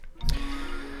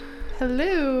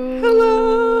Hello.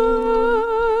 Hello.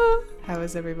 How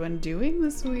is everyone doing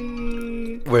this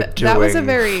week? We're doing that was a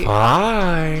very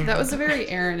fine. That was a very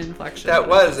Aaron inflection. It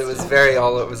was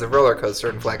a roller coaster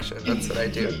inflection. That's what I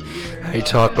do. I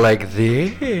talk like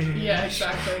this. Yeah,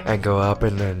 exactly. And go up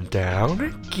and then down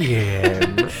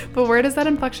again. But where does that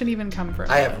inflection even come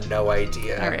from? I have no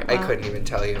idea. All right, I well, couldn't even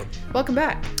tell you. Welcome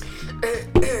back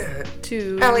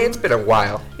to Allie, it's been a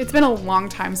while. It's been a long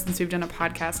time since we've done a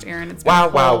podcast, Aaron. It's been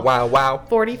Wow.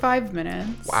 45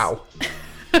 minutes. Wow.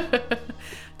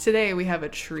 Today we have a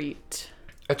treat.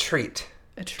 A treat.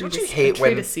 Don't you hate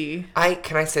when treatise.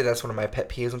 Can I say that's one of my pet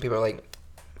peeves when people are like,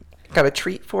 got a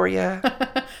treat for you?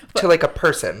 To like a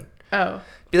person. Oh.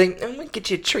 Be like, I'm gonna get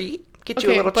you a treat. Get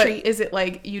you a little treat. Is it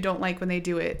like you don't like when they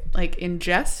do it like in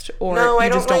jest, or no,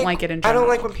 you just don't like it in general? I don't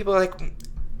like when people are like,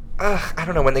 I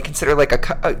don't know, when they consider like a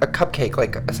cupcake,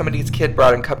 like somebody's kid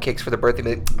brought in cupcakes for their birthday,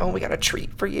 be like, oh, we got a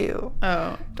treat for you.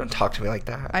 Oh. Don't talk to me like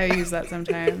that. I use that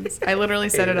sometimes. I literally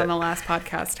said it on the last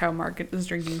podcast, how Mark is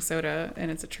drinking soda and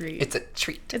it's a treat. It's a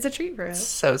treat. It's a treat for us.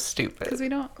 So stupid. Because we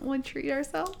don't want to treat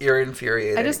ourselves. You're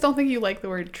infuriating. I just don't think you like the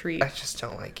word treat. I just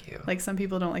don't like you. Like some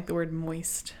people don't like the word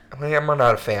moist. I'm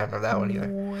not a fan of that one either.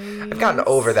 Moist. I've gotten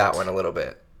over that one a little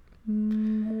bit.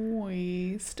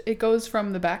 Moist. It goes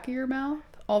from the back of your mouth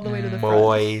all the way to the front.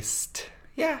 Moist.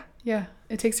 Yeah. Yeah.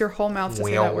 It takes your whole mouth to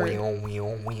say that word.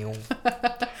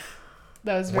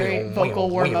 That was very vocal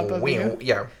warm-up of you.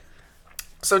 Yeah.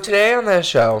 So today on the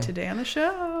show,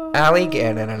 Allie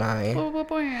Gannon and I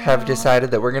have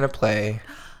decided that we're going to play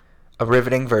a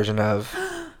riveting version of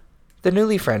the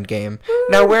NewlyFriend Game.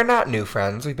 Now, we're not new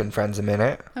friends. We've been friends a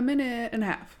minute. A minute and a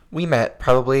half. We met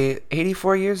probably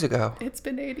 84 years ago. It's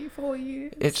been 84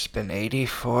 years. It's been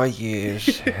 84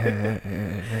 years.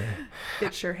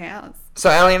 It sure has. So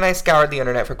Allie and I scoured the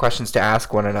internet for questions to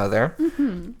ask one another.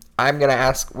 Mm-hmm. We're going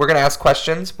to ask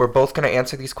questions. We're both going to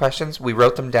answer these questions. We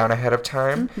wrote them down ahead of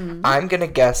time. Mm-hmm. I'm going to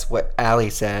guess what Allie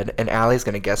said, and Allie's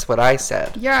going to guess what I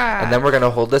said. Yeah. And then we're going to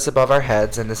hold this above our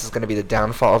heads, and this is going to be the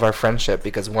downfall of our friendship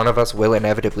because one of us will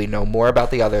inevitably know more about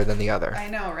the other than the other. I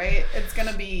know, right? It's going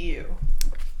to be you.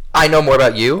 I know more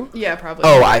about you? Yeah, probably.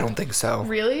 Oh, I don't think so.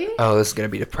 Really? Oh, this is going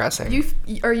to be depressing.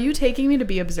 Are you taking me to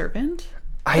be observant?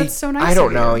 That's so nice. I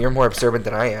don't know. You're more observant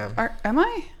than I am. Am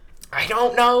I? I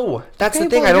don't know. That's okay, the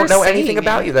thing. Well, I don't know anything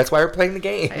about you. That's why we're playing the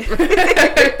game.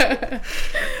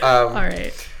 All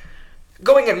right.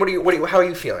 Going in, how are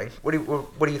you feeling? What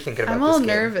are you thinking about? I'm a this little game?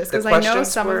 nervous because I know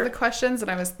some of the questions and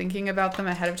I was thinking about them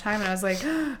ahead of time and I was like,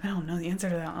 I don't know the answer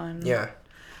to that one. Yeah.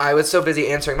 I was so busy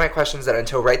answering my questions that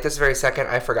until right this very second,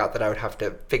 I forgot that I would have to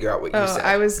figure out what you said.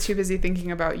 I was too busy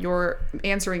thinking about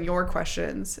answering your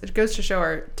questions. It goes to show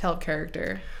our tell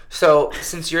character. So,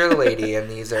 since you're the lady and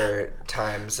these are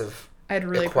times of I'd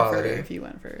really equality, prefer if you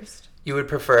went first. You would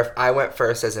prefer if I went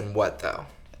first as in what, though?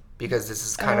 Because this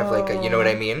is kind of like a, you know what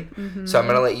I mean? Mm-hmm. So I'm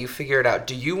going to let you figure it out.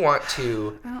 Do you want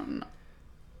to... I don't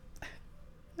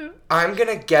know. I'm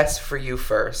going to guess for you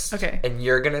first. Okay. And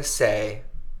you're going to say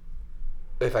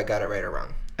if I got it right or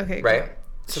wrong. Okay. Right? Cool.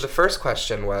 So the first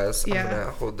question was, I'm going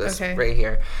to hold this right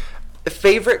here.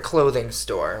 Favorite clothing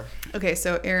store? Okay,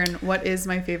 so Aaron, what is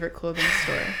my favorite clothing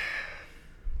store?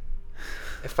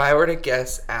 If I were to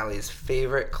guess Allie's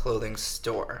favorite clothing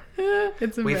store,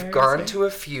 it's embarrassing. We've gone to a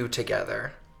few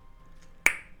together.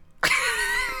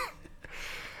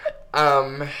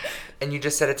 And you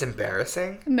just said it's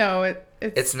embarrassing? No,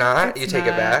 it's not? You take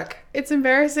it back? It's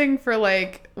embarrassing for,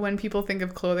 like, when people think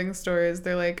of clothing stores,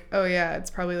 they're like, oh, yeah,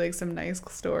 it's probably, like, some nice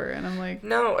store. And I'm like...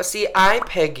 No, see, I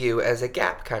peg you as a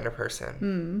Gap kind of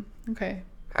person. Okay.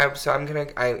 So I'm going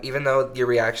to... Even though your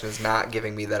reaction is not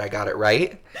giving me that I got it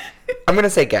right, I'm going to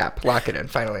say Gap. Lock it in.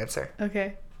 Final answer.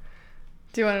 Okay.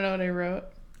 Do you want to know what I wrote?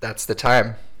 That's the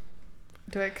time.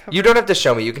 Do I cover? You don't have to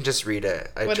show me. You can just read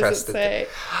it. What does it say?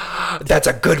 That's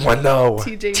a good one, though.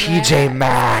 TJ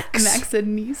Maxx.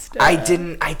 Maxxinista.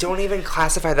 I don't even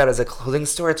classify that as a clothing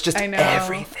store. It's just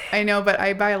everything. I know, but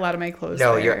I buy a lot of my clothes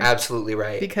No, there. you're absolutely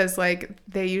right. Because, like,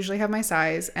 they usually have my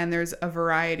size, and there's a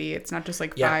variety. It's not just,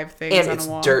 like, 5 things on a wall.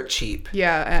 And it's dirt cheap.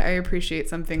 Yeah, I appreciate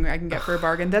something I can get for a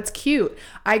bargain. That's cute.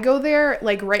 I go there,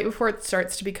 like, right before it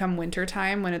starts to become winter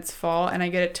time when it's fall, and I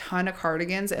get a ton of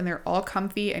cardigans, and they're all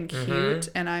comfy and cute,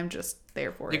 and I'm just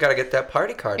there for it. You gotta get that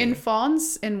party cardigan. In fall and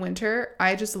in winter,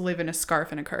 I just live in a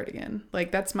scarf and a cardigan.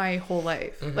 Like, that's my whole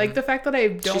life. Like, the fact that I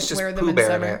don't wear them in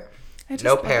summer.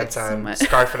 No pants on,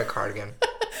 scarf and a cardigan.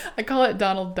 I call it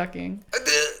Donald ducking.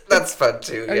 That's fun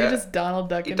too. Are you just Donald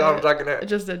ducking? Donald ducking it.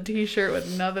 Just a t-shirt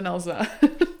with nothing else on.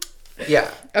 Yeah.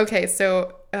 Okay,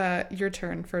 so your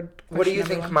turn for question What do you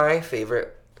think one. My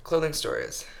favorite clothing store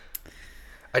is?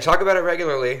 I talk about it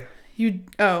regularly.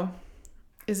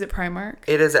 Is Is it Primark?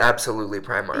 It is absolutely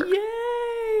Primark.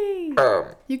 Yay!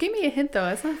 You gave me a hint, though.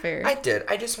 That's not fair. I did.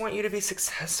 I just want you to be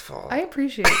successful. I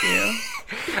appreciate you.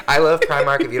 I love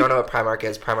Primark. If you don't know what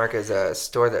Primark is a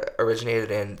store that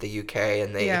originated in the UK,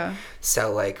 and they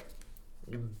sell, like,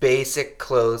 basic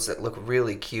clothes that look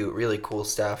really cute, really cool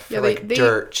stuff for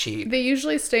dirt cheap. They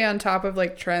usually stay on top of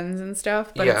like trends and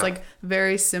stuff, but it's like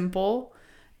very simple,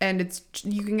 and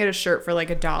you can get a shirt for like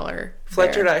 $1.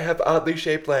 Fletcher and I have oddly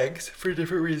shaped legs for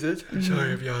different reasons. I'm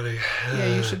sorry, I'm yawning.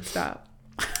 Yeah, you should stop.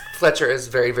 Fletcher is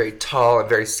very, very tall and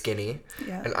very skinny,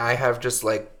 and I have just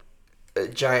like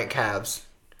giant calves.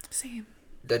 Same.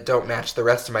 That don't match the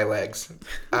rest of my legs.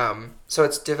 So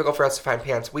it's difficult for us to find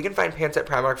pants. We can find pants at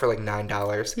Primark for like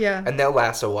 $9. Yeah. And they'll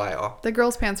last a while. The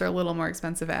girls' pants are a little more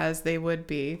expensive as they would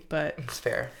be, but... It's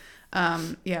fair.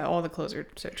 Yeah, all the clothes are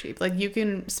so cheap. Like, you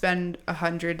can spend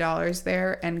 $100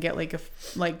 there and get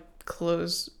like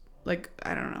clothes... Like,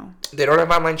 I don't know. They don't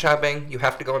have online shopping. You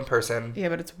have to go in person. Yeah,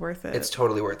 but it's worth it. It's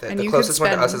totally worth it. And the closest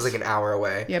one to us is like an hour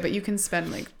away. Yeah, but you can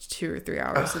spend like 2 or 3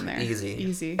 hours in there.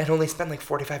 Easy. And only spend like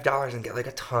 $45 and get like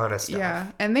a ton of stuff. Yeah,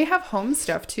 and they have home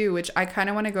stuff too, which I kind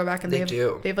of want to go back and they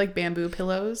do. They have like bamboo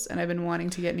pillows, and I've been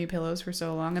wanting to get new pillows for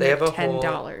so long. And they have $10.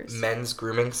 Whole men's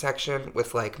grooming section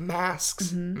with like masks.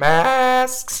 Mm-hmm.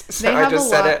 Masks. So I just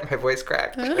said it. My voice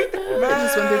cracked. I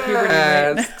just went through puberty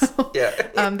right now.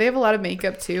 Yeah. They have a lot of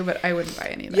makeup too, but I wouldn't buy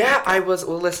any of that. Yeah,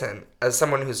 well, listen, as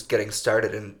someone who's getting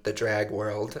started in the drag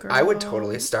world, girl, I would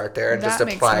totally start there and just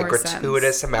apply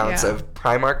gratuitous amounts of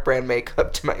Primark brand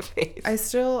makeup to my face. I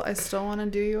still want to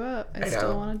do you up. I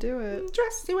still want to do it.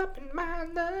 Dress you up in my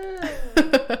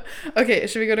love. Okay,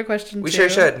 should we go to question 2? We sure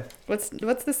should. What's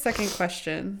the second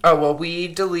question? Oh, well, we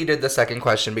deleted the second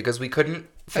question because we couldn't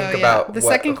think about the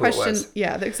second question.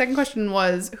 Yeah, the second question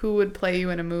was, who would play you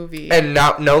in a movie? And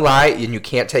no lie, and you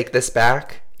can't take this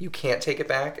back. You can't take it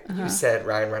back. You said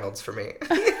Ryan Reynolds for me.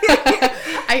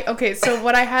 Okay, so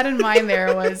what I had in mind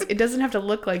there was, it doesn't have to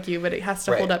look like you, but it has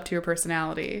to hold up to your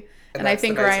personality. And I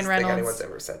think Ryan Reynolds. Thing anyone's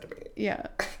ever said to me. Yeah.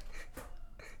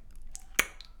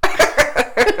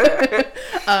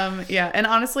 Yeah, and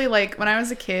honestly, like when I was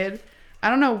a kid,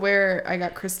 I don't know where I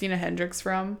got Christina Hendricks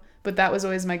from. But that was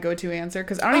always my go-to answer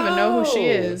because I don't even know who she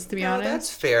is, to be honest.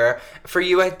 That's fair. For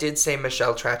you, I did say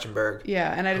Michelle Trachtenberg.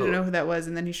 Yeah, and I didn't know who that was,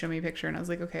 and then he showed me a picture, and I was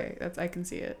like, okay, I can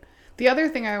see it. The other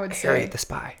thing I would say... Harriet the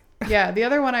Spy. Yeah, the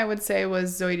other one I would say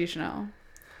was Zooey Deschanel.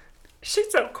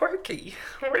 She's so quirky.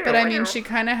 But I mean, she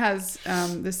kind of has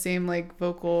the same like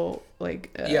vocal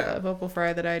vocal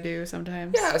fry that I do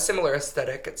sometimes. Yeah, a similar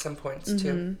aesthetic at some points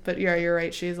too. But yeah, you're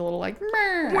right. She's a little like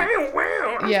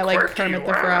wow, yeah, like quirky, Kermit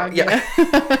the Frog. Yeah.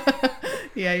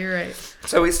 Yeah, you're right.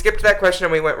 So we skipped that question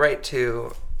and we went right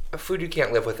to a food you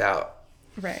can't live without.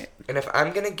 Right. And if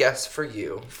I'm gonna guess for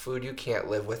you, food you can't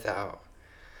live without,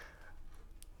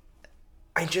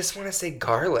 I just want to say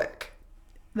garlic.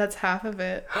 That's half of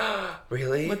it.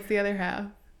 Really? What's the other half?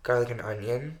 Garlic and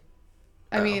onion.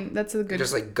 I mean, that's a good.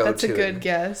 Just like go-to. That's a good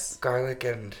guess. Garlic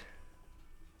and.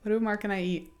 What do Mark and I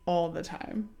eat all the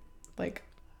time? Like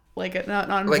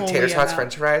not like tater tots,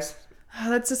 French fries. Oh,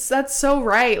 that's so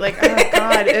right. Like, oh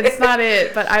god, it's not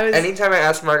it. But I was. Anytime I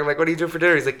ask Mark, I'm like, "What do you do for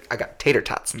dinner?" He's like, "I got tater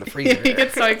tots in the freezer." He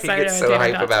gets so excited. He gets so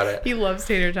hype about it. He loves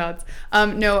tater tots.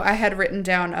 No, I had written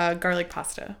down garlic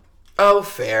pasta. Oh,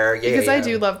 fair. Yeah, because I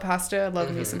do love pasta. I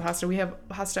love me some pasta. We have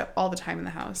pasta all the time in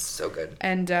the house. So good.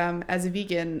 And as a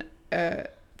vegan,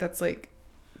 that's it.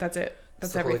 That's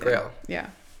everything. Holy grail. Yeah.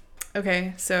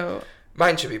 Okay, so.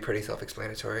 Mine should be pretty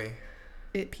self-explanatory.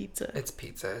 It's pizza.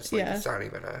 It's like, it's not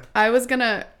even a... I was going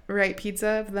to write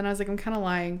pizza, but then I was like, I'm kind of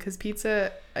lying, because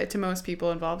pizza, to most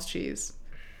people, involves cheese.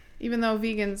 Even though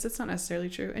vegans, that's not necessarily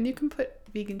true. And you can put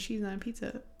vegan cheese on a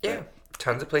pizza. Yeah.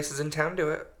 Tons of places in town do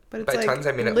it. But it's by like, tons,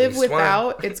 I mean at live least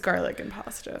without, one. it's garlic and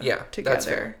pasta. Yeah, together. that's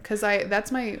fair. Because that's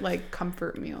my, like,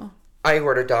 comfort meal. I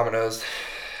order Domino's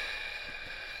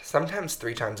sometimes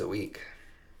 3 times a week.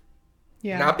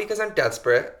 Yeah. Not because I'm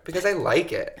desperate, because I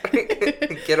like it.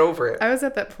 Get over it. I was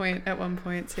at that point at one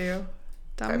point, too.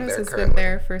 Domino's has been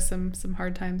there for some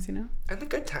hard times, you know? And the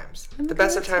good times. And the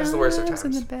best of times, the worst of times.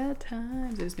 And the bad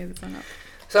times. I just made this one up.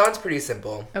 So that one's pretty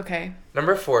simple. Okay.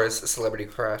 Number 4 is celebrity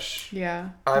crush.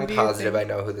 Yeah. I'm positive I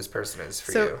know who this person is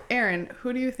for you. So, Aaron,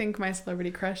 who do you think my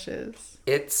celebrity crush is?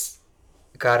 It's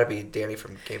gotta be Danny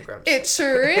from Game Grumps. It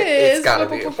sure is. It's gotta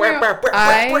be.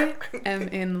 I am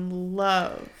in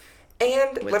love.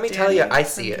 And let me tell you, I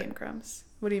see it. Game Grumps.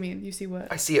 What do you mean? You see what?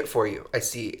 I see it for you. I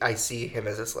see him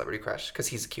as a celebrity crush because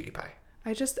he's a cutie pie.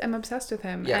 I just am obsessed with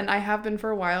him, and I have been for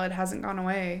a while. It hasn't gone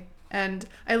away. And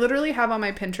I literally have on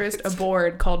my Pinterest a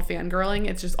board called Fangirling.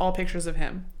 It's just all pictures of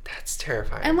him. That's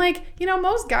terrifying. And like, you know,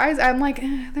 most guys, I'm like,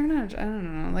 they're not, I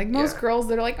don't know. Like most girls,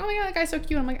 they're like, oh my God, that guy's so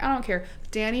cute. I'm like, I don't care.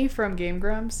 Danny from Game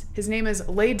Grumps, his name is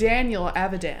Lay Daniel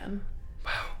Avidan.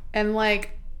 Wow. And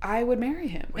like, I would marry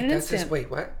him in an instant.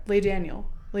 Wait, what? Lay Daniel.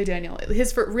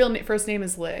 His first name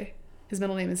is Lay. His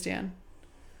middle name is Dan.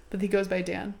 But he goes by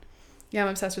Dan. Yeah, I'm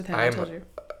obsessed with him. I told you.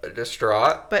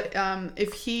 Distraught. But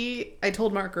I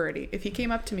told Mark already, if he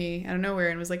came up to me out of nowhere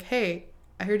and was like, hey,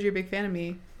 I heard you're a big fan of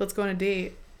me. Let's go on a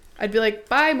date. I'd be like,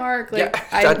 bye, Mark. Like,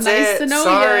 that's nice to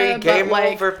know you. Game but,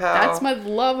 over, pal. That's my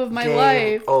love of my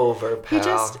life. Game over,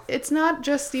 pal. It's not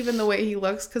just even the way he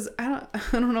looks, because I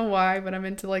don't know why, but I'm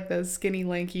into like the skinny,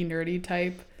 lanky, nerdy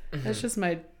type.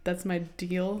 Mm-hmm. That's my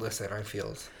deal. Listen, I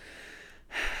feels.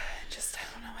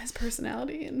 I don't know his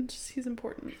personality, and he's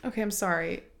important. Okay, I'm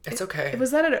sorry. It's okay.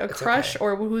 Was that a crush,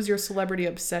 or who's your celebrity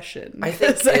obsession? I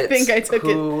think I took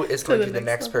who is going to be the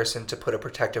next person to put a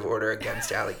protective order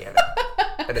against Allie Gannon.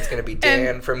 And it's going to be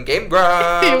Dan from Game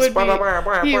Grumps.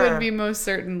 He would be most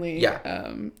certainly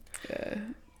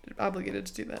obligated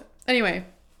to do that. Anyway,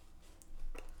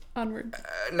 onward.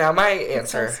 Now my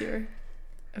answer. Excelsior.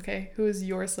 Okay, who is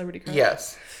your celebrity crush?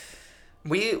 Yes.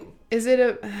 Is it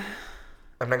a...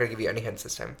 I'm not going to give you any hints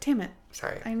this time. Damn it.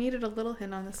 Sorry. I needed a little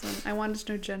hint on this one. I wanted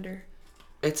to know gender.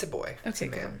 It's a boy. Okay, it's a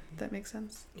man. good. That makes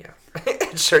sense. Yeah.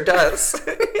 It sure does.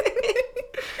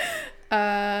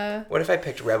 What if I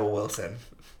picked Rebel Wilson?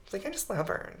 Like, I just love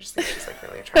her. I just think she's like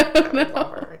really attractive. I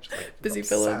love her. I just, like, Busy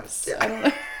obsessed. Phillips. Yeah. I don't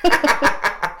know.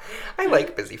 I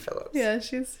like Busy Phillips. Yeah,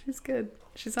 she's good.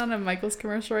 She's on a Michaels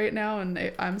commercial right now,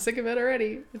 and I'm sick of it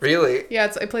already. Really?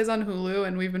 Yeah, it plays on Hulu,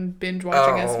 and we've been binge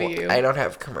watching SVU. I don't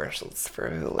have commercials for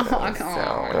Hulu.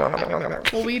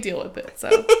 So. Well, we deal with it,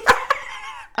 so.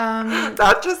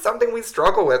 That's just something we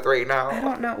struggle with right now. I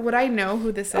don't know. Would I know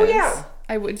who this is? Oh, yeah.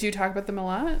 Do you talk about them a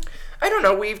lot? I don't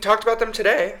know. We've talked about them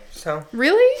today, so.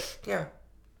 Really? Yeah.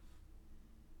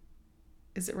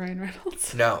 Is it Ryan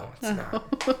Reynolds? No, it's not.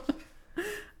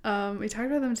 We talked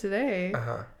about them today.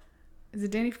 Uh-huh. Is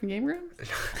it Danny from Game Grumps?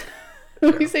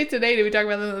 When we say today, did we talk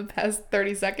about them in the past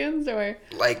 30 seconds? Or?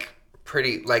 Like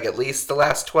at least the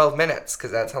last 12 minutes, because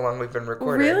that's how long we've been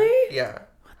recording. Really? Yeah.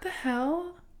 What the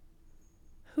hell?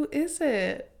 Who is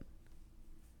it?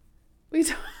 I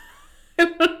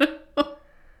don't know.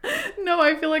 No,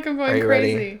 I feel like I'm going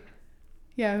crazy. Ready?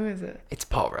 Yeah, who is it? It's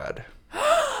Paul Rudd.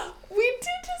 We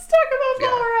did just talk about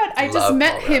Paul Rudd. I just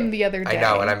met him the other day. I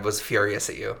know, and I was furious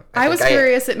at you. I was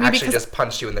furious at me because I just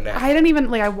punched you in the neck. I didn't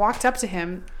even I walked up to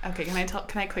him. Okay, can I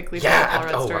quickly tell Paul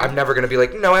Rudd story? I'm never gonna be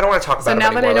like, no, I don't want to talk about it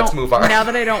anymore. Let's move on. Now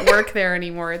that I don't work there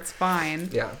anymore, it's fine.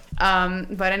 Yeah.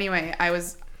 But anyway, I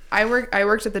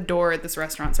worked at the door at this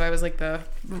restaurant, so I was like the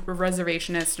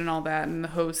reservationist and all that, and the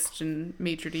host and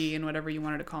maitre d' and whatever you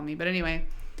wanted to call me. But anyway,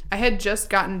 I had just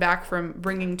gotten back from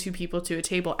bringing two people to a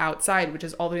table outside, which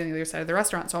is all the way on the other side of the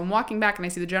restaurant. So I'm walking back and I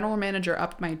see the general manager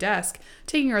up at my desk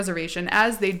taking a reservation,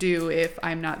 as they do if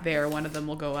I'm not there. One of them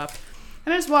will go up.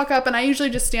 And I just walk up, and I usually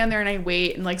just stand there and I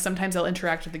wait, and like sometimes I'll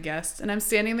interact with the guests. And I'm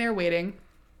standing there waiting,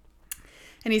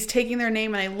 and he's taking their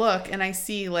name, and I look and I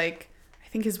see I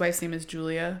think his wife's name is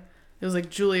Julia. It was like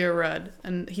Julia Rudd,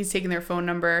 and he's taking their phone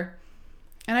number.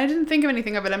 And I didn't think of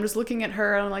anything of it. I'm just looking at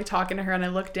her, and I'm like talking to her, and I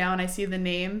look down, I see the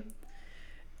name,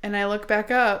 and I look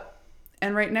back up,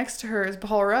 and right next to her is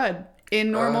Paul Rudd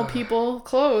in normal people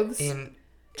clothes.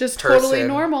 Just person, totally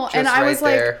normal. Just and I was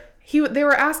like, they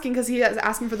were asking, because he was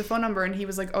asking for the phone number, and he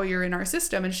was like, oh, you're in our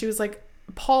system. And she was like,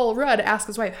 Paul Rudd asked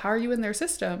his wife, how are you in their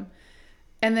system?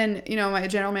 And then, my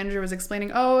general manager was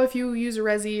explaining, oh, if you use a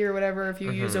Resi or whatever, if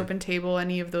you use Open Table,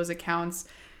 any of those accounts.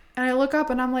 And I look up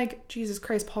and I'm like, Jesus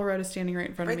Christ, Paul Rudd is standing right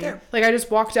in front of me. There. Like, I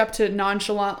just walked up to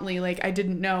nonchalantly, like I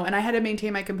didn't know. And I had to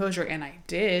maintain my composure, and I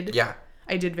did. Yeah.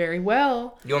 I did very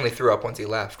well. You only threw up once he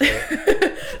left,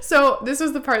 right? So this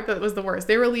was the part that was the worst.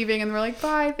 They were leaving, and they were like,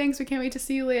 bye, thanks, we can't wait to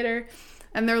see you later.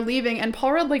 And they're leaving, and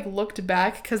Paul Rudd looked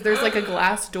back, because there's a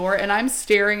glass door, and I'm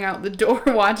staring out the door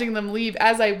watching them leave,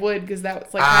 as I would, because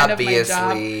that was kind of my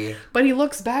job. But he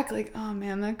looks back like, oh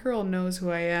man, that girl knows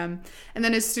who I am. And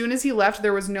then as soon as he left,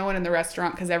 there was no one in the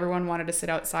restaurant, because everyone wanted to sit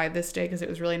outside this day because it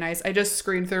was really nice. I just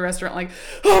screamed through the restaurant like,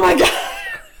 oh my God.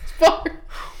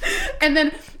 And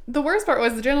then the worst part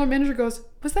was the general manager goes,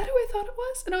 was that who I thought it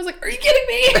was? And I was like, are you kidding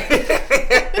me?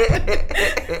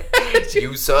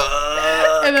 You suck.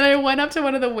 And then I went up to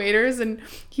one of the waiters, and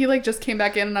he just came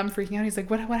back in, and I'm freaking out. He's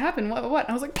like, what happened? What? And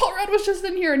I was like, Paul Rudd was just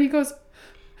in here. And he goes,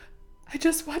 I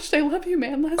just watched I Love You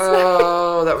Man last night.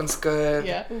 Oh, that one's good.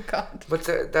 Yeah. Oh God.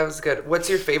 That was good. What's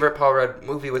your favorite Paul Rudd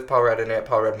movie with Paul Rudd in it?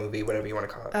 Paul Rudd movie, whatever you want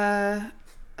to call it.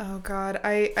 Oh God,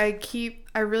 I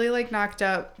really like Knocked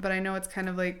Up, but I know it's kind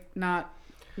of like not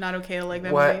okay to like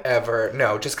that movie. Whatever.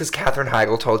 No, just because Katherine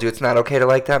Heigl told you it's not okay to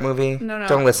like that movie. No.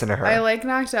 Don't listen to her. I like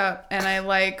Knocked Up, and I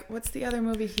like, what's the other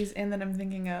movie he's in that I'm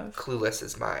thinking of? Clueless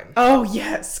is mine. Oh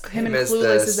yes, him and Clueless is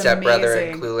amazing. Stepbrother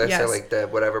and Clueless, yes. Or like the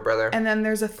whatever brother. And then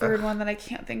there's a third one that I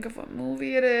can't think of what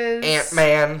movie it is.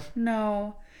 Ant-Man.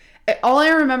 No. All I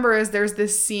remember is there's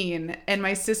this scene, and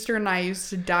my sister and I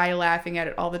used to die laughing at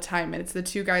it all the time. And it's the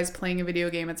two guys playing a video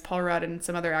game. It's Paul Rudd and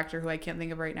some other actor who I can't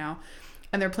think of right now.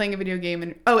 And they're playing a video game,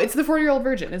 and it's the 40-Year-Old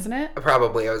Virgin, isn't it?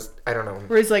 Probably. I don't know.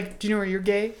 Where he's like, do you know where you're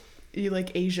gay? You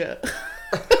like Asia.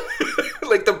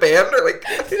 Like the band, or like?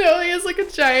 No, he has like a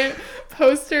giant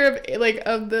poster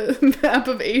of the map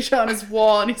of Asia on his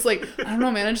wall, and he's like, I don't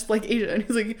know, man, I just like Asia. And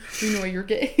he's like, do you know why you're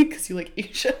gay? Because you like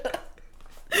Asia.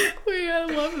 Wait, I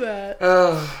love that.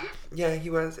 Oh, yeah, he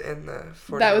was in the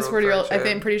 40-year-old That was 40-year-old.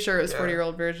 I'm pretty sure it was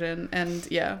 40-year-old Virgin, and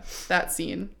yeah, that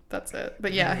scene. That's it.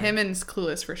 But yeah, him and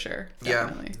Clueless for sure.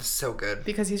 Definitely. Yeah, so good.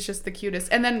 Because he's just the cutest.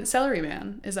 And then Celery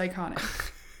Man is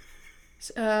iconic.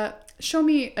 Show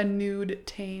me a nude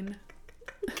Tane.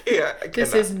 Yeah,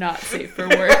 This is not safe for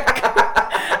work.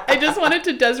 I just wanted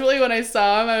to desperately, when I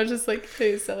saw him, I was just like,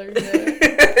 hey, Celery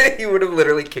Man. He would have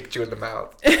literally kicked you in the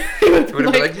mouth. He would have been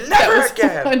like, never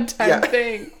again. One-time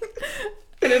thing.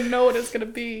 I didn't know what it was going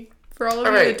to be. For all of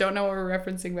you that don't know what we're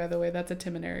referencing, by the way, that's a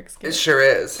Tim and Eric skit. It sure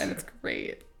is. And it's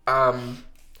great.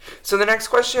 So the next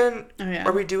question,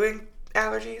 are we doing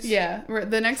allergies? Yeah.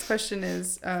 The next question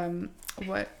is,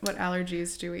 what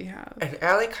allergies do we have? And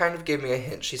Allie kind of gave me a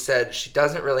hint. She said she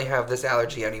doesn't really have this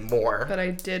allergy anymore. But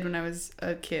I did when I was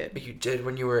a kid. You did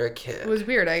when you were a kid. It was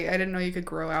weird. I didn't know you could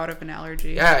grow out of an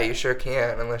allergy. Yeah, you sure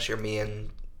can, unless you're me and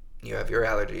you have your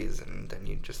allergies, and then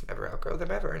you just never outgrow them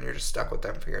ever, and you're just stuck with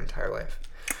them for your entire life.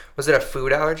 Was it a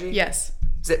food allergy? Yes.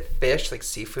 Is it fish, like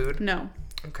seafood? No.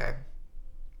 Okay.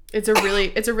 It's a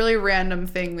really random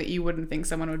thing that you wouldn't think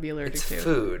someone would be allergic to. It's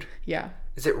food. Yeah.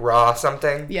 Is it raw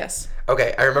something? Yes.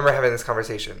 Okay, I remember having this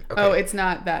conversation. Okay. Oh, it's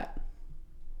not that.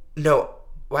 No.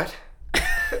 What?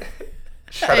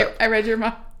 Shut up. I read your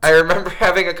mind. I remember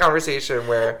having a conversation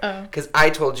where, because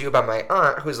I told you about my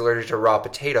aunt who's allergic to raw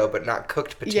potato, but not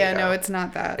cooked potato. Yeah, no, it's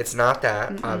not that. It's not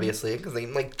that, obviously, because they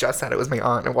just said it was my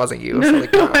aunt. It wasn't you.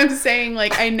 No, I'm saying,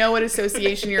 I know what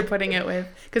association you're putting it with,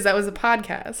 because that was a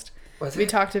podcast. Was it? We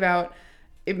talked about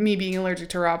me being allergic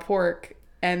to raw pork,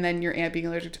 and then your aunt being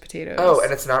allergic to potatoes. Oh,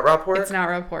 and it's not raw pork? It's not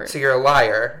raw pork. So you're a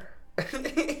liar.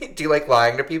 Do you like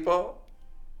lying to people?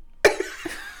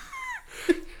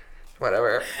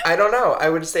 Whatever. I don't know. I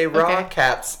would say raw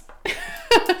cats.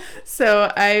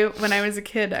 So when I was a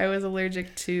kid, I was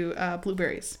allergic to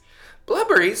blueberries.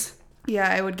 Blueberries? Yeah,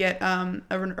 I would get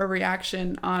a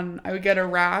reaction I would get a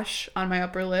rash on my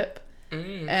upper lip,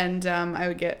 and I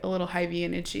would get a little hivey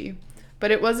and itchy. But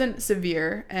it wasn't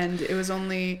severe, and it was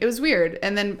weird.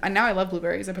 And then now I love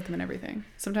blueberries. I put them in everything.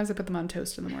 Sometimes I put them on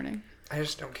toast in the morning. I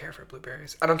just don't care for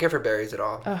blueberries. I don't care for berries at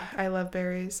all. Oh, I love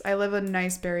berries. I love a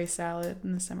nice berry salad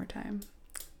in the summertime.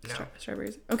 No.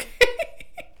 Strawberries. Okay.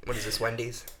 What is this,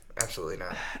 Wendy's? Absolutely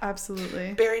not.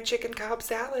 Absolutely. Berry chicken Cobb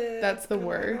salad. That's the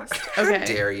worst. Okay. How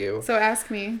dare you? So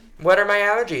ask me. What are my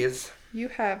allergies? You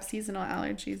have seasonal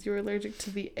allergies. You're allergic to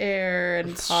the air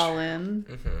and pollen.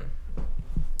 Mm-hmm.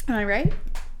 Am I right?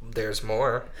 There's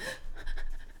more.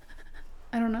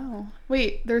 I don't know.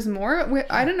 Wait, there's more?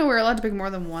 I didn't know we were allowed to pick more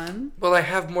than one. Well, I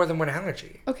have more than one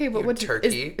allergy. Okay, but what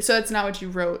turkey? So that's not what you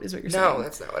wrote, is what you're saying? No,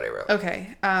 that's not what I wrote.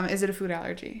 Okay. Is it a food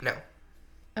allergy? No.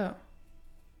 Oh.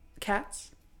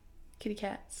 Cats? Kitty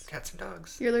cats? Cats and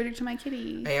dogs. You're allergic to my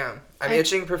kitty. I am. I'm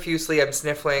itching profusely. I'm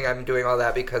sniffling. I'm doing all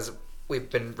that because we've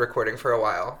been recording for a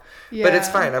while. Yeah. But it's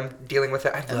fine. I'm dealing with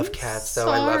it. I love cats, though.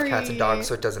 I love cats and dogs,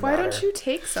 so it doesn't matter. Why don't you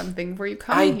take something before you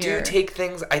come here? I do take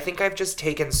things. I think I've just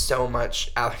taken so much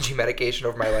allergy medication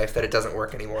over my life that it doesn't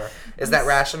work anymore. Is that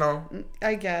rational?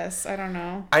 I guess. I don't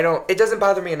know. It doesn't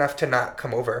bother me enough to not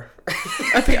come over.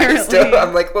 Apparently.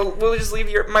 I'm like, well, we'll just leave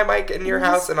my mic in your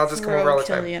house and I'll just come over all the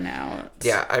time. Killian out.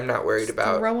 Yeah, I'm not worried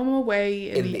about. Throw him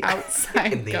away in the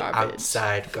outside in the garbage.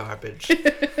 outside garbage.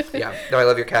 Yeah. No, I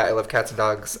love your cat. I love cats and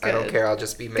dogs. Good. I don't care. I'll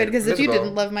just be good, because if you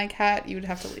didn't love my cat, you would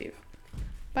have to leave.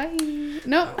 Bye.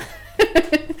 No.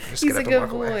 He's a good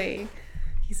boy. Away.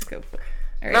 He's a good boy.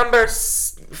 All right. Number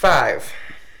 5.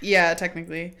 Yeah,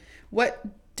 technically. What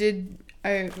did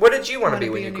you want to be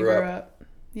when you grew up?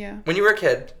 Yeah. When you were a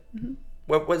kid,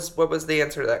 what was the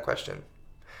answer to that question?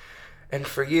 And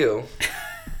for you,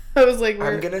 I was like,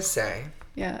 I'm gonna say.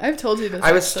 Yeah, I've told you this.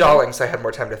 I was stalling, so I had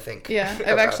more time to think. Yeah,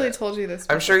 I've actually told you this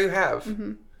before. I'm sure you have.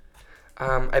 Mm-hmm.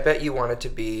 I bet you wanted to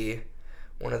be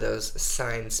one of those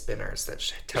sign spinners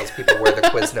that tells people where the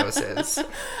Quiznos is.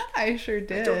 I sure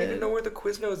did. I don't even know where the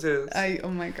Quiznos is. Oh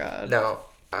my god. No.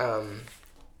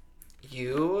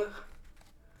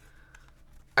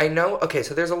 I know. Okay,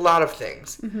 so there's a lot of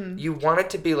things. Mm-hmm. You wanted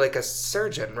to be like a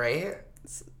surgeon, right?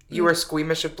 You were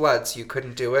squeamish of blood, so you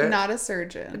couldn't do it. Not a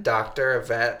surgeon. A doctor, a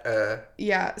vet,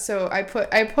 yeah. So I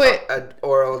put an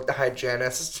oral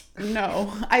hygienist.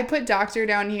 No, I put doctor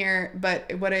down here,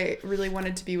 but what I really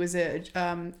wanted to be was a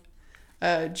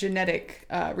genetic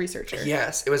researcher.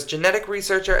 Yes, it was genetic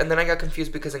researcher, and then I got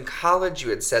confused because in college you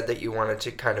had said that you wanted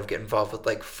to kind of get involved with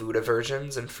like food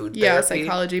aversions and food therapy. Yeah,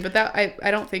 psychology, but that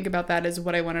I don't think about that as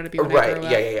what I wanted to be when I grew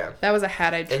up. Yeah. That was a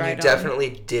hat I tried on. And you definitely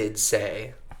did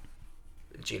say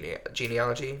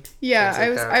genealogy. Yeah,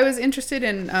 I was interested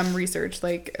in research,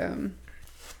 like, and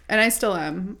I still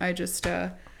am. I just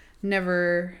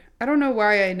never. I don't know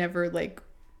why I never like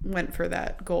went for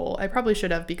that goal. I probably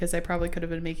should have, because I probably could have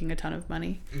been making a ton of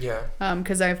money. Yeah.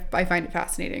 Because I find it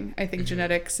fascinating. I think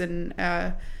genetics and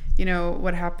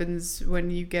what happens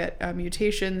when you get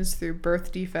mutations through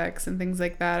birth defects and things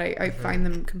like that. I find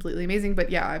them completely amazing. But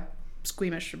yeah, I'm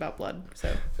squeamish about blood.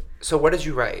 So what did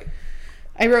you write?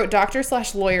 I wrote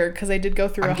doctor/lawyer because I did go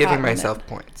through I'm giving myself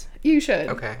points. You should.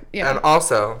 Okay. Yeah. And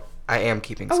also, I am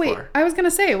keeping score. Oh, wait. I was going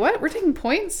to say, what? We're taking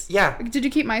points? Yeah. Did you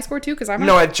keep my score too?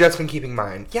 No, I've just been keeping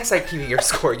mine. Yes, I'm keeping your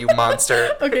score, you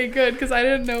monster. Okay, good, because I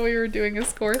didn't know we were doing a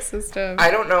score system.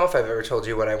 I don't know if I've ever told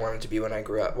you what I wanted to be when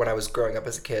I was growing up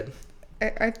as a kid.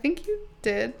 I think you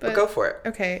did, but go for it.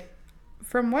 Okay.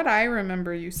 From what I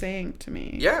remember you saying to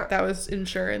me, that was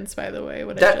insurance, by the way,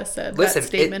 I just said. Listen, that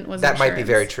statement was that insurance. might be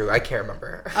very true. I can't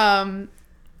remember.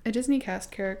 A Disney cast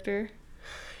character.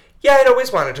 Yeah, I'd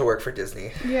always wanted to work for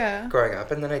Disney. Yeah. Growing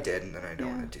up, and then I did, and then I don't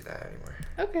want to do that anymore.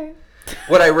 Okay.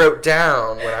 What I wrote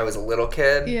down when I was a little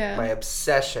kid, my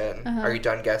obsession. Are you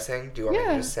done guessing? Do you want me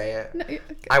to just say it? No, okay.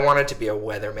 I wanted to be a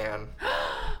weatherman.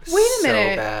 Wait a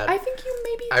minute. Bad. I think you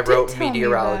maybe I wrote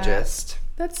meteorologist.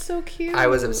 That's so cute. I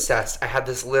was obsessed. I had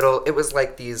this little, it was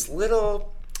like these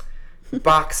little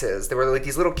boxes. They were like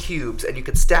these little cubes, and you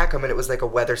could stack them, and it was like a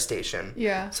weather station.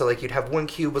 Yeah. So like you'd have one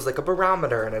cube was like a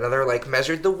barometer, and another like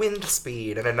measured the wind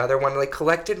speed, and another one like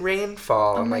collected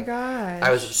rainfall. Oh and, my gosh.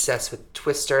 I was obsessed with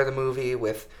Twister, the movie,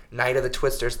 with Night of the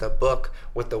Twisters, the book,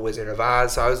 with the Wizard of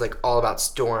Oz. So I was like all about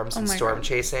storms and storm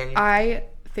chasing. I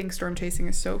think storm chasing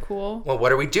is so cool. Well,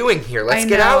 what are we doing here? Let's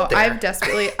get out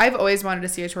there. I've always wanted to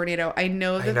see a tornado. I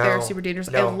know that they're super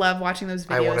dangerous. No. I love watching those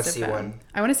videos. I want to see one.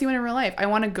 I want to see one in real life. I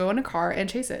want to go in a car and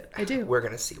chase it. I do. We're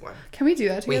going to see one. Can we do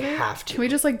that together? We have to. Can we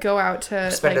just like go out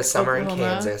to spend like, a summer Oklahoma? in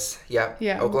Kansas?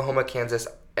 Yeah. Oklahoma, Kansas,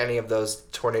 any of those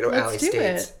tornado alley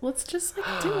states. Let's just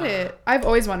like do it. I've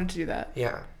always wanted to do that.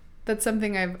 Yeah. That's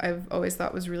something I've always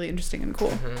thought was really interesting and cool.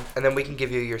 Mm-hmm. And then we can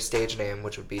give you your stage name,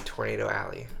 which would be Tornado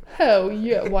Alley. Oh,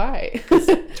 yeah. Why?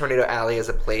 Tornado Alley is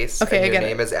a place. Okay, and I your get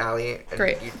name it. is Alley. And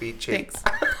great. You'd be Thanks.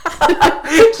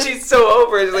 She's so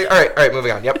over it. She's like, all right,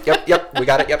 moving on. Yep. We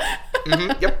got it. Yep.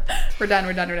 Mm-hmm, yep. We're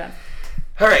done.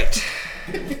 All right.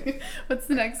 What's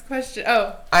the next question?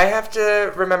 Oh. I have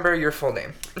to remember your full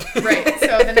name. Right.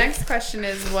 So the next question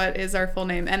is, what is our full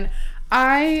name? And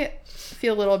I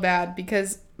feel a little bad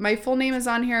because my full name is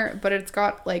on here, but it's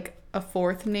got like a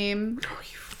fourth name. Oh,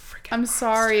 you freaking I'm monster.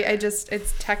 Sorry.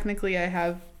 It's technically I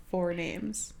have 4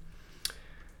 names.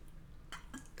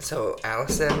 So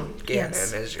Allison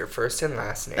Gannon is your first and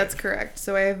last name. That's correct.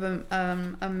 So I have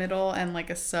a middle and like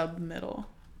a sub-middle.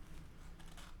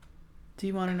 Do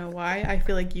you want to know why? I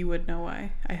feel like you would know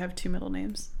why. I have 2 middle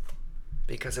names.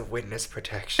 Because of witness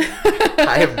protection.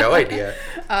 I have no idea.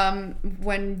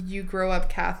 When you grow up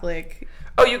Catholic...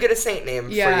 Oh, you get a saint name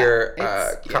for your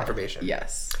confirmation.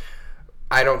 Yes.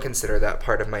 I don't consider that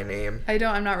part of my name.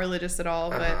 I'm not religious at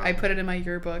all, but I put it in my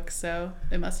yearbook, so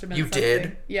it must have been You something.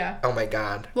 did? Yeah. Oh my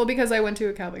God. Well, because I went to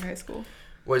a Catholic high school.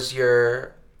 Was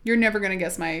your... You're never going to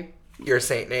guess my... Your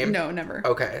saint name? No, never.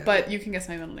 Okay. But you can guess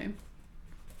my middle name.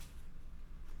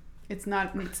 It's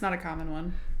not a common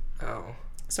one. Oh.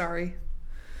 Sorry.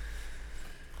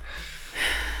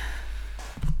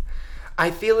 I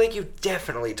feel like you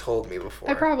definitely told me before.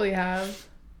 I probably have.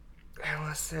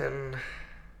 Allison.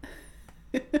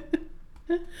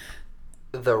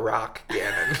 The Rock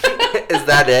Gannon. Is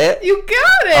that it? You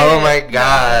got it! Oh my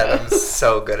God. No. I'm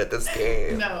so good at this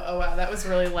game. No. Oh wow, that was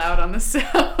really loud on the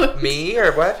sound. Me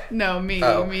or what? No, me.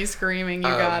 Oh. Me screaming. You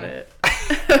got it.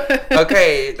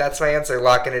 Okay, that's my answer.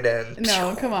 Locking it in.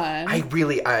 No, come on. I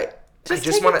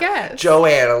just want to guess.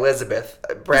 Joanne, Elizabeth,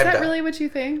 Brenda. Is that really what you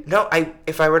think? No,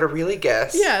 if I were to really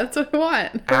guess. Yeah, that's what I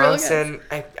want. Allison,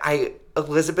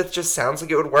 Elizabeth just sounds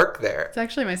like it would work there. It's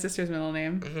actually my sister's middle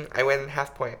name. Mm-hmm. I win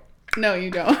half point. No,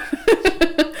 you don't.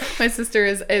 My sister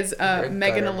is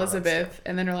Megan Elizabeth, monster.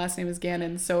 And then her last name is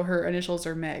Gannon, so her initials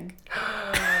are Meg.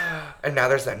 And now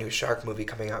there's that new shark movie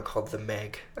coming out called The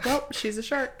Meg. Well, she's a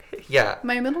shark. Yeah.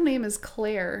 My middle name is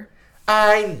Claire.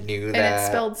 I knew that. And it's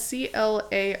spelled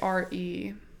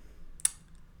Clare.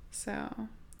 So,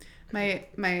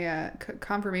 my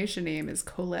confirmation name is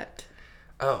Colette.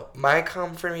 Oh, my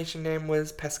confirmation name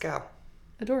was Pascal.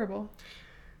 Adorable.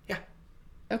 Yeah.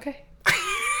 Okay.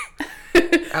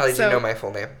 Allie, do you know my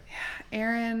full name? Yeah,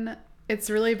 Aaron. It's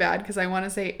really bad because I want to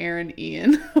say Aaron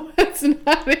Ian. That's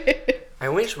not it. I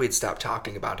wish we'd stop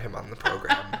talking about him on the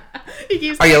program.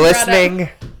 Are you listening?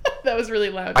 That was really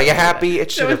loud. Are you happy?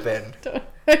 It should have been.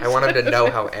 I want him to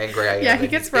know how angry I am. Yeah, he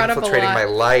gets brought up a lot. My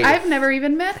life. I've never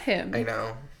even met him. I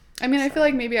know. I mean, I feel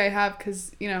like maybe I have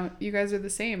because, you guys are the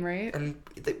same, right?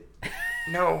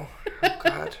 No. Oh,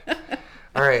 God.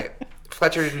 All right.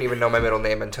 Fletcher didn't even know my middle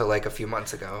name until like a few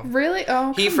months ago. Really?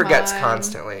 Oh, he forgets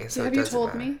constantly. So have you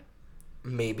told me?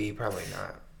 Maybe, probably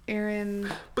not.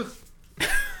 Aaron.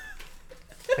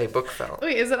 Hey, book fell.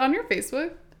 Wait, is it on your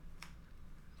Facebook?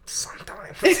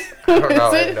 Sometimes. I don't know.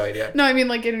 I have no idea. No, I mean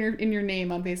like in your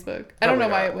name on Facebook. I don't know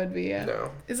why it would be. Yeah.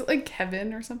 No. Is it like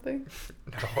Kevin or something?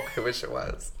 No, I wish it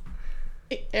was.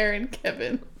 Aaron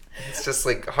Kevin. It's just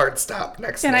like hard stop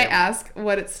next name. Can I ask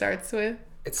what it starts with?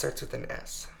 It starts with an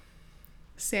S.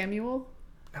 Samuel?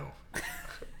 No.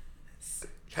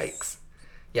 Yikes.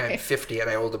 Yeah, I'm 50 and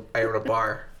I own a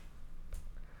bar.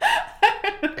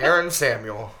 Aaron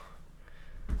Samuel.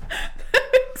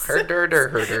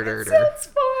 That's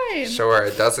fine. Sure,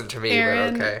 it doesn't to me,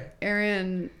 Aaron, but okay.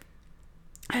 Aaron,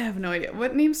 I have no idea.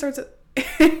 What name starts with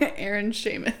Aaron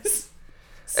Seamus?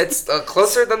 It's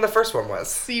closer than the first one was.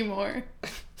 Seymour.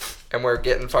 And we're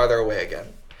getting farther away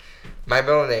again. My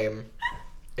middle name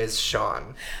is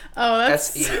Sean. Oh,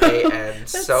 that's S-E-A-N.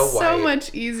 So white. So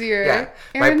much easier. Yeah.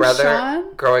 Aaron My brother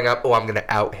Sean? growing up. Oh, I'm gonna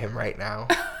out him right now.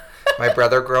 My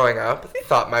brother growing up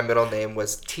thought my middle name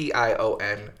was Tion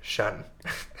Shun.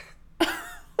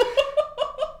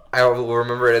 I will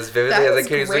remember it as vividly as a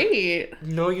kid. Great. Like,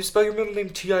 no, you spell your middle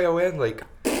name Tion, like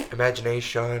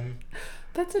imagination.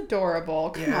 That's adorable.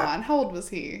 Come on. How old was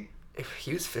he?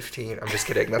 He was 15. I'm just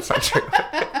kidding. That's not true.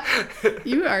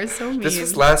 You are so mean. This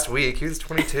was last week. He was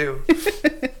 22.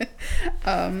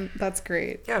 That's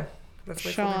great. Yeah. That's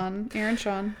my Sean. Aaron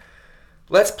Sean.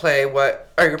 Let's play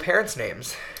what are your parents'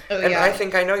 names. Oh, and yeah. I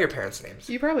think I know your parents' names.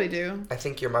 You probably do. I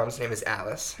think your mom's name is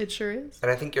Alice. It sure is. And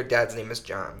I think your dad's name is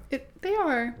John. They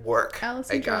are. Work. Alice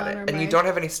and John I got it. are And you don't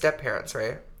have any step-parents,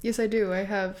 right? Yes, I do. I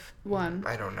have one.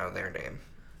 I don't know their name.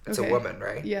 It's a woman,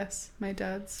 right? Yes, my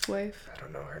dad's wife. I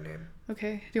don't know her name.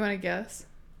 Okay. Do you want to guess?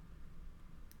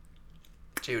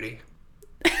 Judy.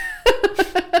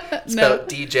 No. Spelled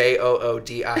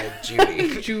D-J-O-O-D-I.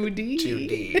 Judy. Judy.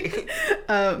 Judy.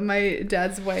 My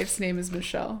dad's wife's name is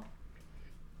Michelle.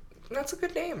 That's a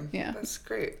good name. Yeah. That's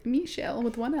great. Michelle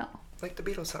with one L. Like the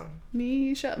Beatles song.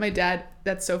 Michelle. My dad,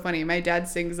 that's so funny. My dad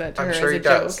sings that to her sure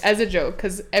as a joke.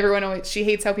 Because everyone always, she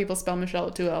hates how people spell Michelle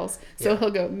with two L's. So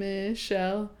he'll go,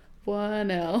 Michelle,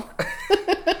 one L.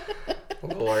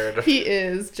 Lord. He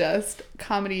is just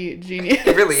comedy genius.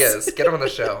 He really is. Get him on the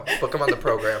show. Book him on the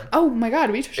program. Oh my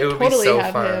God, we should totally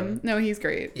have him. No, he's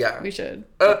great. Yeah. We should.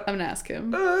 I'm going to ask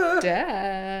him.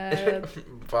 Dad.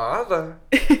 Father.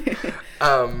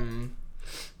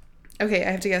 Okay,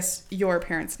 I have to guess your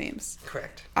parents' names.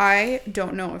 Correct. I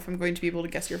don't know if I'm going to be able to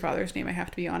guess your father's name, I have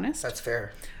to be honest. That's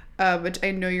fair. But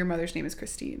I know your mother's name is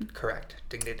Christine. Correct.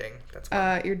 Ding, ding, ding. That's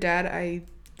fine. Your dad,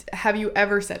 have you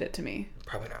ever said it to me?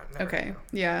 Probably not. Never. Okay.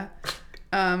 Yeah.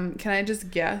 Can I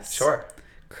just guess? Sure.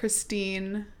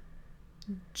 Christine,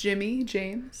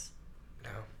 James?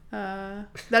 No.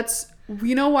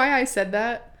 You know why I said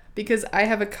that? Because I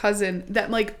have a cousin,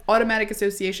 that like automatic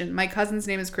association. My cousin's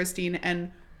name is Christine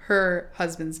and her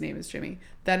husband's name is Jimmy.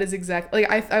 That is exactly,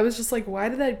 like, I was just like, why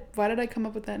did I come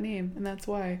up with that name? And that's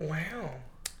why. Wow.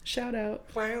 Shout out.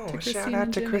 Wow. Shout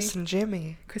out to Chris and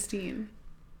Jimmy. Christine.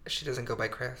 She doesn't go by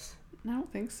Chris. I don't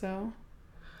think so.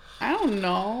 I don't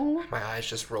know. My eyes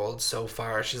just rolled so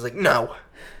far. She's like, no,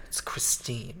 it's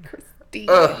Christine. Christine.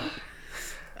 Ugh.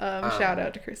 Shout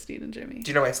out to Christine and Jimmy. Do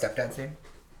you know my stepdad's name?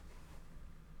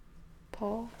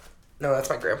 Paul? No, that's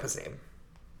my grandpa's name.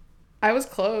 I was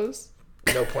close.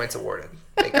 No points awarded.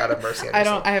 Thank God have mercy on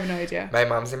yourself. I have no idea. My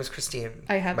mom's name is Christine.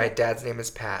 My dad's name is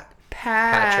Pat.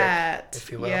 Patrick,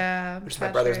 if you will. Yeah. Which is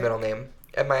my brother's middle name.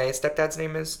 And my stepdad's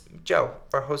name is Joe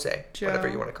or Jose. Joe. Whatever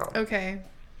you want to call him.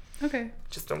 Okay.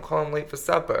 Just don't call him late for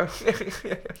supper.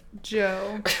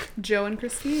 Joe and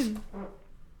Christine.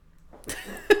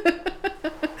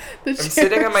 The I'm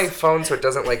sitting on my phone so it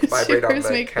doesn't like vibrate on the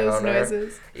make counter. Those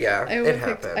noises. Yeah, it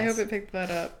happens. I hope it picked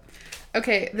that up.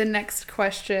 Okay, the next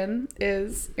question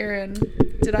is, Aaron,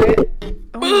 did I...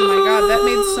 Oh my god, that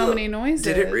made so many noises.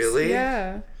 Did it really?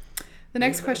 Yeah. The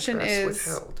next question is...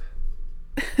 Withheld.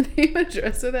 Name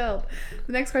address withheld.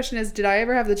 The next question is, did I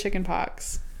ever have the chicken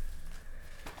pox?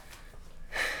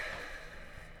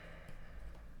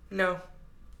 No.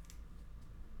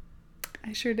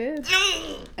 I sure did.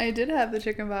 I did have the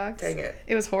chicken pox. Dang it.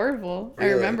 It was horrible.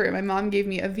 Really? I remember it. My mom gave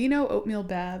me Aveeno oatmeal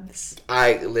baths.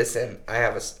 I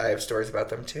have stories about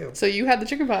them too. So you had the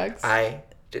chicken pox? I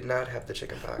did not have the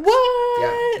chicken pox. What?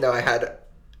 Yeah. No, I had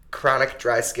chronic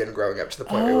dry skin growing up to the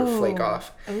point where it would flake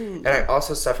off. Oh. And I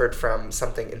also suffered from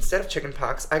something, instead of chicken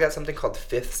pox, I got something called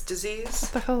Fifth's disease.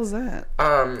 What the hell is that?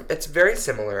 It's very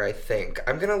similar, I think.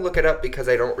 I'm going to look it up because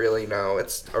I don't really know.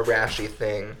 It's a rashy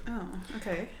thing. Oh,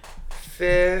 okay.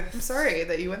 Fifth. I'm sorry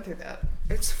that you went through that.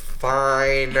 It's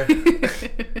fine.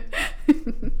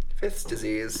 Fifth's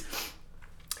disease.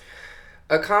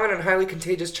 A common and highly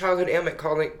contagious childhood ailment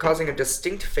causing a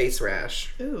distinct face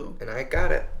rash. Ooh. And I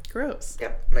got it. Gross.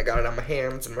 Yep. And I got it on my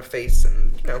hands and my face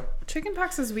and, Chicken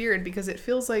pox is weird because it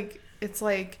feels like, it's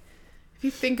like, if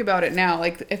you think about it now,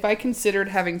 like, if I considered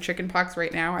having chicken pox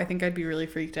right now, I think I'd be really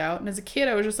freaked out. And as a kid,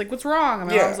 I was just like, what's wrong? And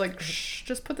my mom was like, shh,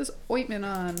 just put this ointment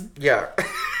on. Yeah.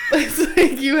 It's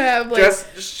like you have, like,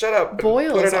 just shut up.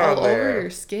 Boils all over your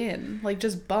skin. Like,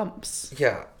 just bumps.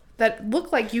 Yeah. That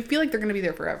look like, you feel like they're going to be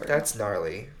there forever. That's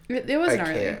gnarly. It was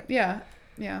gnarly. Can't. Yeah.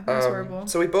 Yeah. It was horrible.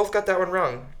 So we both got that one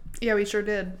wrong. Yeah, we sure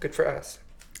did. Good for us.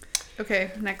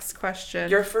 Okay, next question.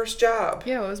 Your first job.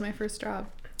 Yeah, what was my first job?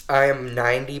 I am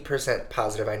 90%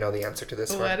 positive I know the answer to this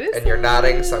one. What is And you're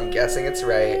nodding, so I'm guessing it's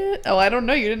right. Oh, I don't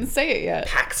know. You didn't say it yet.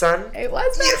 PacSun? It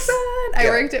was PacSun. I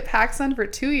worked at PacSun for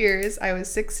 2 years. I was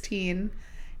 16,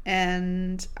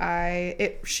 and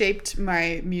it shaped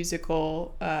my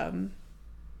musical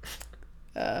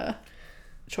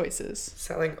choices.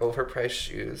 Selling overpriced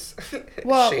shoes.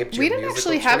 Well, we didn't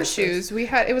actually have shoes.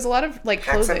 It was a lot of like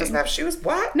clothing. PacSun doesn't have shoes?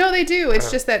 What? No, they do. It's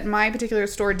just that my particular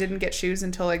store didn't get shoes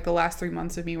until like the last 3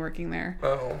 months of me working there.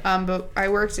 Oh. But I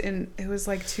worked it was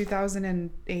like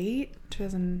 2008.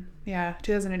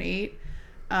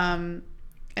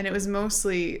 And it was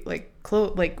mostly like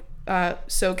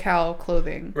SoCal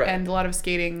clothing, right, and a lot of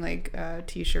skating like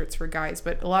t-shirts for guys,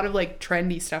 but a lot of like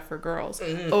trendy stuff for girls,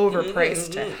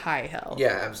 overpriced to high hell.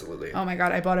 Yeah, absolutely. Oh my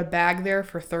god, I bought a bag there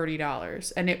for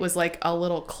 $30, and it was like a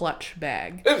little clutch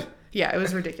bag. Yeah, it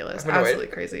was ridiculous. Absolutely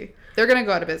crazy. They're gonna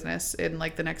go out of business in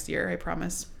like the next year, I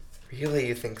promise. Really?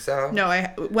 You think so? No,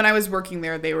 when I was working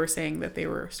there, they were saying that they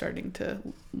were starting to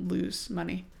lose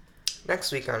money.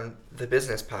 Next week on the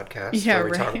business podcast, where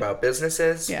we talk about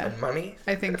businesses and money.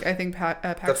 I think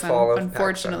PacSun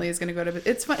unfortunately is going to go to.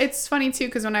 It's funny too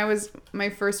because when I was my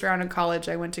first round of college,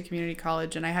 I went to community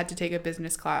college and I had to take a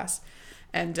business class,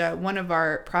 and one of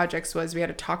our projects was we had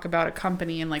to talk about a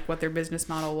company and like what their business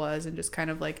model was and just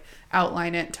kind of like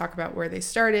outline it, and talk about where they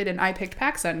started. And I picked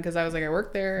PacSun because I was like, I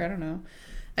worked there. I don't know.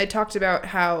 I talked about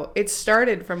how it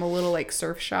started from a little like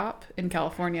surf shop in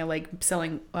California, like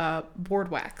selling board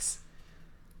wax.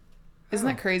 Isn't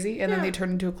that crazy? And then they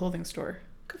turned into a clothing store.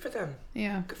 Good for them.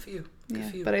 Yeah. Good for you. Good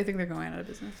for you. But I think they're going out of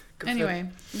business. Anyway,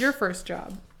 your first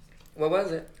job. What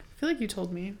was it? I feel like you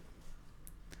told me.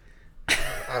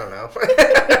 I don't know.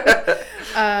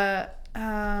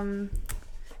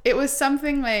 It was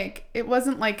something like, it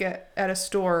wasn't like at a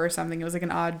store or something. It was like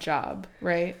an odd job,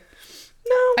 right?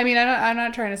 No. I mean, I'm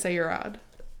not trying to say you're odd.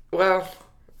 Well,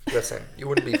 listen, you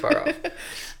wouldn't be far off.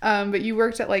 But you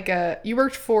worked at you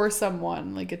worked for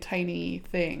someone, like a tiny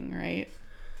thing, right?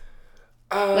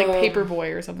 Like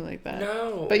Paperboy or something like that.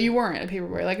 No. But you weren't a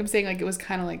Paperboy. Like I'm saying, like it was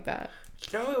kind of like that.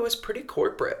 No, it was pretty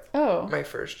corporate. Oh. My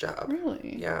first job.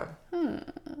 Really? Yeah. Huh.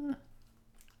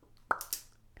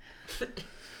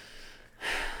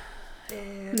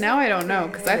 Now I don't know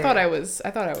because I thought I was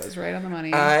right on the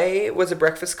money. I was a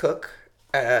breakfast cook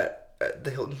at the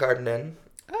Hilton Garden Inn.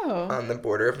 Oh. On the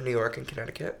border of New York and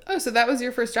Connecticut. Oh, so that was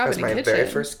your first job in a kitchen. That was my very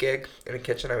first gig in a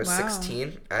kitchen. I was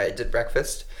 16. I did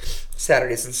breakfast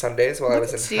Saturdays and Sundays while I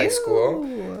was in high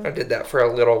school. I did that for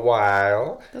a little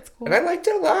while. That's cool. And I liked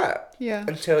it a lot. Yeah.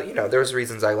 Until, there was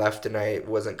reasons I left and I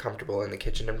wasn't comfortable in the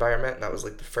kitchen environment. And that was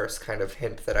like the first kind of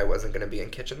hint that I wasn't going to be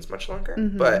in kitchens much longer.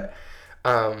 Mm-hmm. But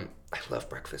I love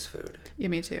breakfast food. Yeah,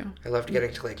 me too. I loved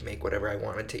getting to like make whatever I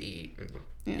wanted to eat. And,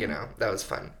 that was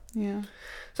fun. Yeah.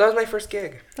 So that was my first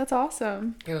gig. That's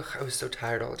awesome. Ugh, I was so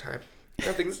tired all the time.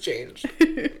 Nothing's changed.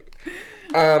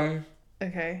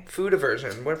 Okay. Food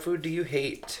aversion. What food do you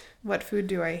hate? What food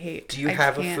do I hate? Do you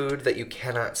have a food that you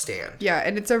cannot stand? Yeah,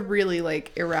 and it's a really,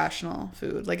 like, irrational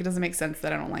food. Like, it doesn't make sense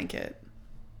that I don't like it.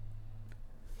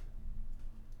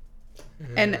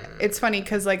 And it's funny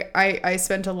because, like, I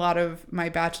spent a lot of my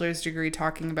bachelor's degree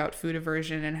talking about food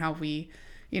aversion and how we,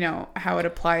 you know, how it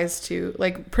applies to,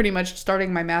 like, pretty much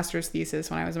starting my master's thesis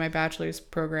when I was in my bachelor's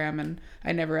program, and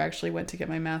I never actually went to get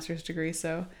my master's degree,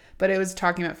 so... But it was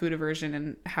talking about food aversion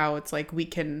and how it's like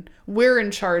we're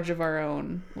in charge of our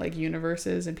own, like,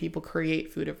 universes, and people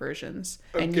create food aversions.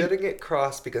 I'm getting it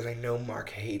crossed because I know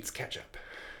Mark hates ketchup.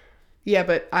 Yeah,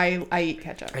 but I eat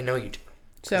ketchup. I know you do.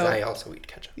 Because I also eat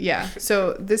ketchup. Yeah.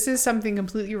 So this is something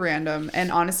completely random.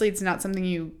 And honestly, it's not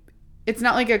something it's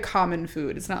not like a common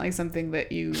food. It's not like something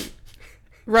that you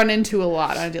run into a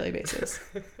lot on a daily basis.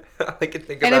 All I can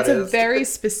think about and it's a very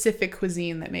specific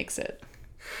cuisine that makes it.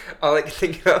 All I can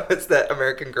think of is that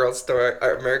American Girl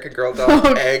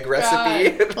doll egg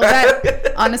recipe. Well,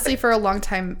 honestly, for a long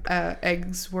time,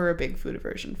 eggs were a big food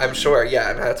aversion for I'm me. sure,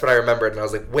 yeah, and that's what I remembered, and I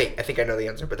was like, wait, I think I know the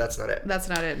answer, but that's not it. That's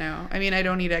not it, no. I mean, I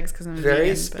don't eat eggs because I'm very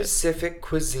vegan, specific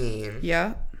cuisine.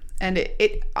 Yeah, and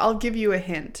I'll give you a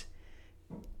hint.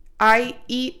 I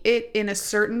eat it in a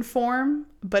certain form,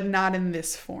 but not in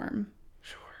this form.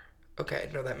 Sure. Okay,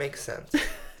 no, that makes sense.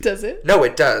 Does it? No,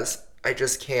 it does. I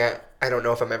just can't. I don't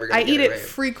know if I'm ever going to get it right. I eat it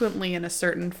frequently in a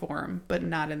certain form, but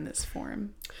not in this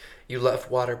form. You love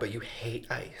water, but you hate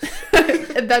ice.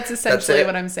 That's essentially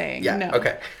what I'm saying. Yeah, no.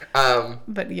 Okay.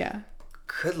 But yeah.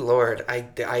 Good Lord. I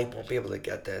won't be able to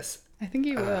get this. I think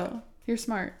you will. You're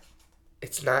smart.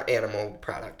 It's not animal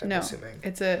product, I'm assuming.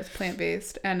 It's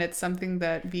plant-based, and it's something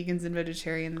that vegans and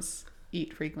vegetarians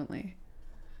eat frequently.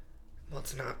 Well,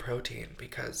 it's not protein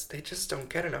because they just don't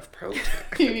get enough protein.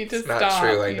 You need to stop. It's not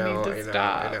true. I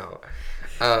know.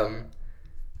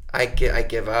 I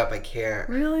give up. I can't.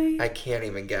 Really? I can't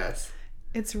even guess.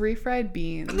 It's refried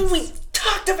beans. We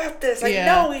talked about this. I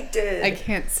know we did. I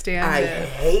can't stand it. I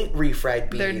hate refried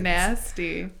beans. They're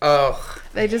nasty. Oh,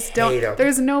 they just don't.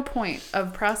 There's no point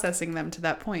of processing them to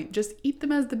that point. Just eat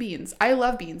them as the beans. I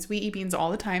love beans. We eat beans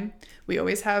all the time. We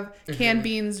always have canned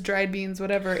beans, dried beans,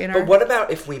 whatever in our... But what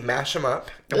about if we mash them up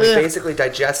and we basically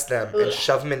digest them and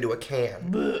shove them into a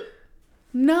can?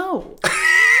 No.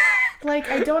 Like,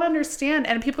 I don't understand.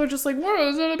 And people are just like, well,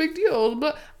 it's not a big deal.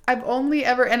 But I've only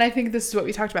ever, and I think this is what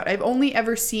we talked about, I've only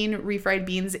ever seen refried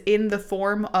beans in the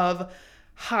form of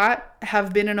hot,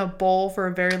 have been in a bowl for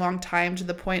a very long time to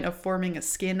the point of forming a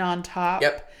skin on top.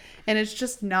 Yep. And it's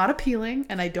just not appealing,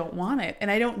 and I don't want it,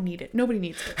 and I don't need it. Nobody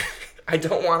needs it. I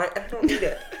don't want it, and I don't need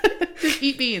it. Just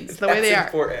eat beans the way they are.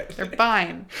 Important. They're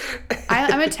fine.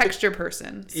 I'm a texture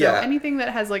person. So anything that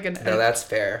has like that's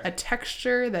fair. A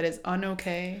texture that is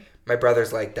un-okay. My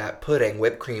brother's like that. Pudding,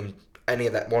 whipped cream, any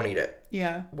of that, won't eat it.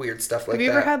 Yeah. Weird stuff like that.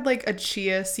 Have you ever had like a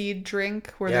chia seed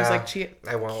drink where there's like chia?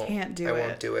 I won't. I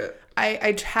won't do it.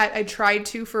 I tried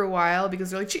to for a while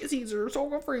because they're like, chia seeds are so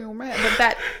good for you, man.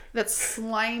 But that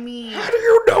slimy... How do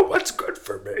you know what's good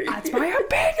for me? That's my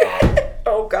opinion.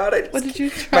 Oh, God. What did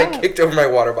you try? I kicked over my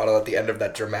water bottle at the end of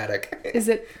that dramatic. Is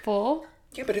it full?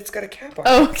 Yeah, but it's got a cap on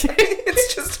it. Okay.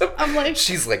 It's just I'm like...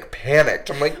 She's like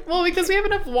panicked. I'm like... Well, because we have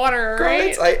enough water,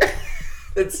 right?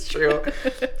 It's true.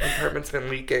 My apartment's been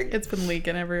leaking. It's been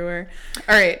leaking everywhere.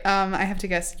 All right. I have to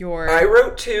guess your... I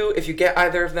wrote 2. If you get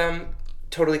either of them...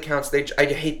 Totally counts. I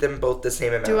hate them both the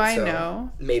same amount. Do I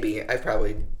know? Maybe. I've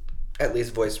probably at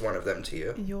least voiced one of them to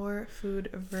you. Your food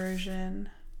aversion.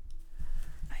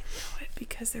 I know it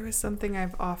because there was something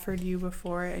I've offered you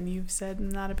before and you've said I'm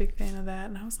not a big fan of that.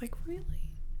 And I was like, really?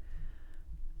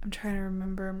 I'm trying to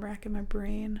remember. I'm racking my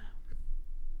brain.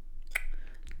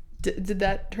 Did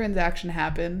that transaction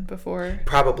happen before?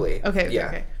 Probably. Okay. Yeah.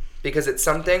 Okay. Because it's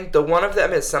something... The one of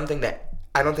them is something that...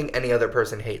 I don't think any other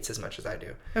person hates as much as I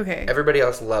do. Okay. Everybody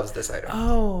else loves this item.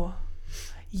 Oh.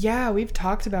 Yeah, we've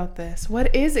talked about this.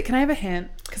 What is it? Can I have a hint?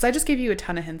 Because I just gave you a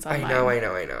ton of hints on mine. I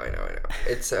know.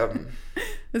 It's,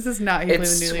 This is not you play the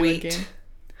Newlywriend Game.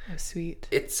 Oh, sweet.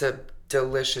 It's a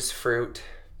delicious fruit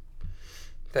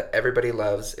that everybody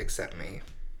loves except me.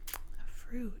 A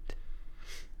fruit.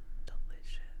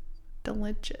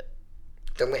 Delicious.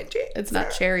 It's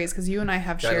not cherries, because you and I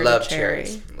have shared a cherry.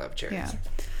 I love cherries. Yeah.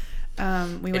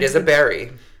 It is a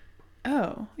berry.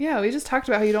 Oh, yeah. We just talked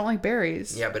about how you don't like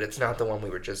berries. Yeah, but it's not the one we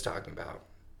were just talking about.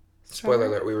 Spoiler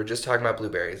alert, we were just talking about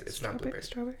blueberries. It's not blueberries.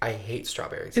 Strawberry? I hate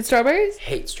strawberries. It's strawberries?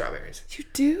 Hate strawberries. You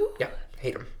do? Yeah,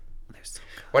 hate them. They're so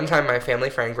good. One time, my family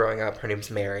friend growing up, her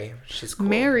name's Mary. She's cool.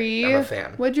 Mary? I'm a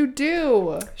fan. What'd you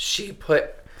do? She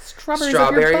put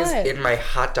strawberries in my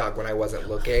hot dog when I wasn't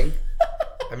looking.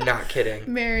 I'm not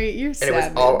kidding. Mary, you're savage. And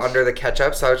it was all under the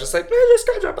ketchup, so I was just like, just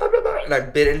ketchup, blah, blah, blah. And I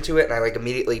bit into it, and I like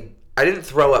immediately I didn't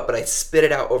throw up, but I spit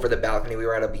it out over the balcony. We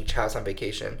were at a beach house on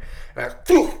vacation. And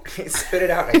I spit it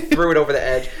out and I threw it over the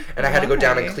edge. And I had to go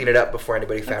down and clean it up before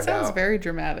anybody found out. That sounds very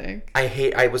dramatic. I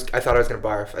thought I was going to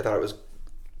barf. I thought it was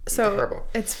terrible.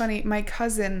 It's funny. My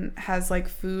cousin has like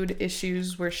food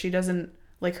issues where she doesn't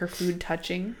like her food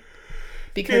touching.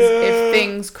 Because if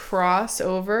things cross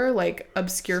over, like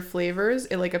obscure flavors,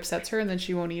 it like upsets her and then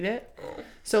she won't eat it.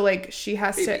 So like she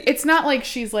has to, it's not like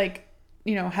she's like,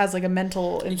 you know, has like a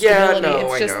mental instability.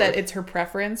 It's just that it's her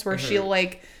preference where she'll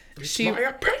like, she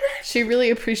really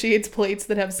appreciates plates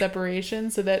that have separation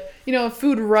so that, you know, if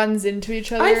food runs into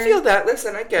each other. I feel that.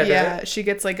 Listen, I get it. Yeah, she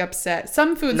gets like upset.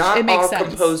 Some foods, not it makes sense. Not all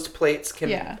composed plates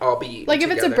can all be eaten like if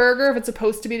together. it's a burger, if it's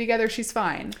supposed to be together, she's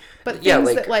fine. But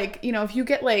things that like, you know, if you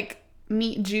get like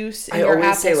meat juice in your applesauce. I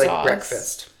always say like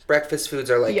breakfast. Breakfast foods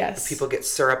are like people get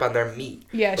syrup on their meat.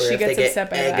 Yeah, she gets upset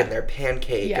by that. Egg in their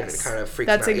pancake and it kind of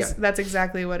freaks me out. That's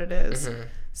exactly what it is. Mm-hmm.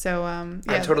 So I'm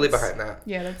totally behind that.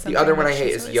 Yeah, that's the other one I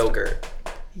hate is yogurt.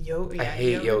 I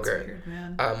hate yogurt. Weird,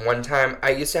 man. One time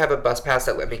I used to have a bus pass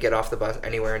that let me get off the bus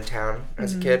anywhere in town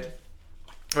as a kid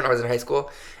when I was in high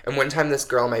school. And one time this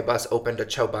girl on my bus opened a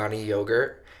Chobani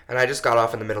yogurt and I just got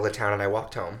off in the middle of town and I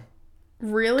walked home.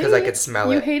 Really? Because I could smell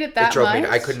it. You hate it that much? It drove me.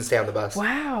 I couldn't stay on the bus.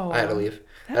 Wow. I had to leave.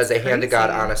 As a hand to God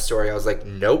honest story, I was like,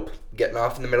 nope, getting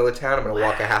off in the middle of town. I'm going to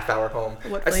walk a half hour home.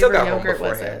 What I still got home yogurt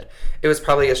beforehand. It was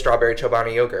probably a strawberry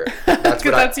Chobani yogurt.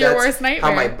 That's your worst nightmare.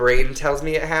 How my brain tells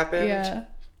me it happened. Yeah.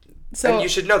 So, and you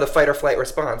should know the fight or flight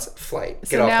response. Flight.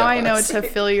 Get off now that I bus. know to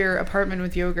fill your apartment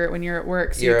with yogurt when you're at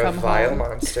work. So you're you come a vile home.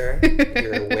 monster.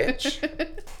 You're a witch.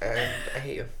 And I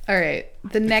hate you. All right.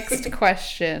 The next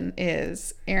question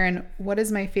is, Aaron, what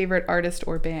is my favorite artist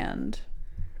or band?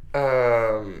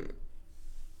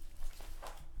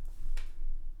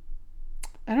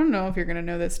 I don't know if you're going to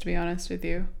know this, to be honest with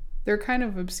you. They're kind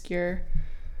of obscure.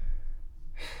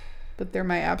 But they're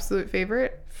my absolute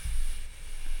favorite.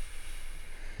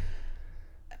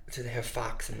 Do they have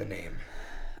Fox in the name?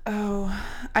 Oh,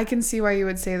 I can see why you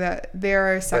would say that.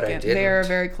 They're a second. They are a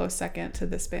very close second to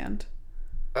this band.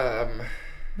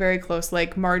 Very close.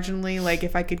 Like, marginally, like,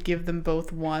 if I could give them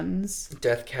both ones.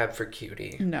 Death Cab for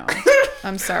Cutie. No.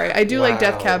 I'm sorry. I do like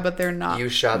Death Cab, but they're not. You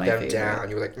shot my them favorite. Down.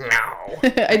 You were like,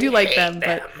 no. I do like them,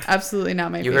 but absolutely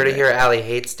not my favorite. You heard it here. Allie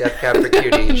hates Death Cab for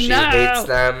Cutie. She hates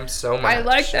them so much. I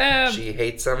like them. She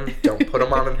hates them. Don't put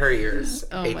them on in her ears.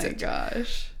 Oh hates my it.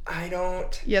 gosh. I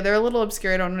don't. Yeah, they're a little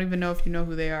obscure. I don't even know if you know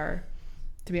who they are,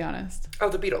 to be honest. Oh,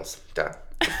 the Beatles. Duh.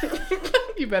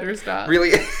 You better stop.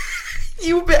 Really?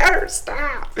 You better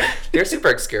stop. They're super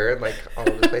obscure and like all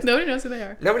over the place. Nobody knows who they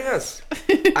are. Nobody knows.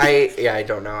 I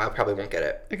don't know. I probably won't get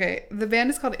it. Okay, the band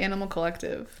is called Animal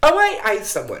Collective. Oh, I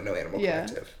somewhat know Animal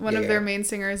Collective. One of their main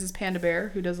singers is Panda Bear,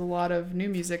 who does a lot of new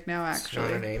music now, actually.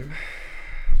 It's not a name.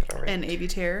 But all right. And Avi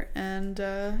Tear, and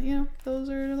you know, those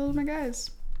are my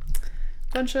guys.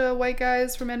 Bunch of white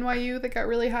guys from NYU that got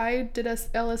really high, did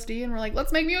LSD, and were like,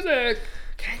 let's make music.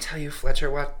 Can I tell you,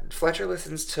 Fletcher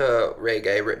listens to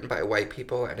reggae written by white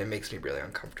people, and it makes me really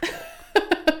uncomfortable.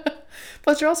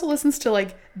 Fletcher also listens to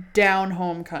like down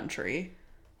home country.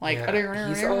 Like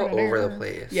he's all over the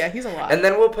place. Yeah, he's a lot. And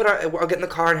then I'll get in the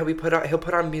car and he'll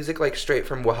put on music like straight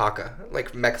from Oaxaca,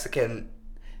 like Mexican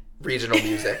regional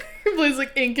music. He plays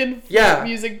like Incan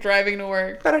music driving to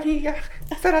work.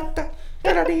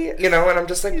 You know, and I'm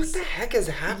just like, what the heck is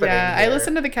happening? Yeah, here? I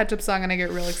listen to the ketchup song and I get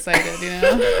real excited, you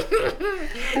know?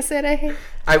 I said I hate.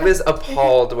 I was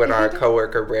appalled when our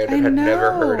coworker Brandon had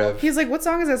never heard of. He's like, what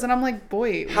song is this? And I'm like,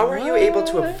 boy, how are you able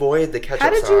to avoid the ketchup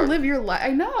song? How did you live your life? I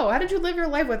know. How did you live your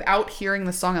life without hearing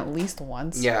the song at least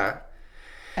once? Yeah.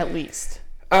 At least.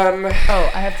 I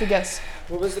have to guess.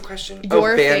 What was the question?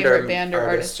 Your favorite band or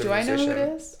artist. Do I know who it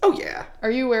is? Oh, yeah. Are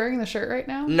you wearing the shirt right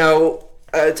now? No.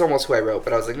 It's almost who I wrote,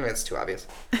 but I was like, it's too obvious.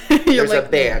 There's like, a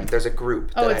band. There's a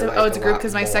group. It's a group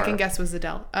because my second guess was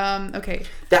Adele. Okay.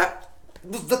 That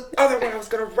was the other one I was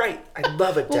going to write. I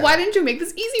love Adele. Well, why didn't you make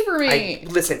this easy for me?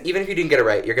 Listen, even if you didn't get it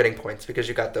right, you're getting points because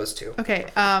you got those two. Okay.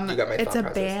 You got my it's a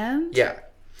band? Yeah.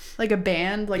 Like a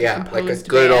band? Like a composed like a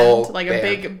good band? Old like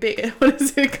band. a big, what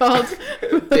is it called?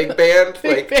 Big band?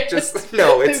 Big band. Just,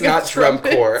 no, it's not drum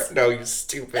corps. No, you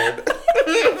stupid.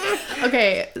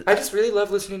 Okay. I just really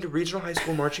love listening to regional high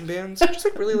school marching bands. It just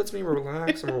like really lets me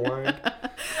relax and rewind.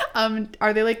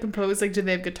 Are they like composed? Like, do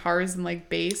they have guitars and like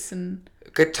bass and?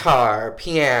 Guitar,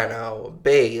 piano,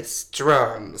 bass,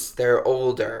 drums. They're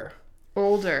older.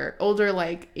 Older,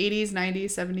 like 80s, 90s,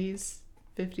 70s,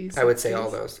 50s. 60s. I would say all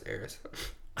those eras.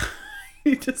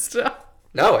 You just stop.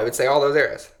 No, I would say all those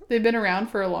eras. They've been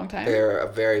around for a long time. They're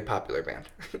a very popular band.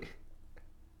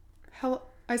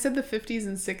 I said the 50s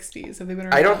and 60s. Have they been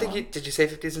around? I don't think you... Did you say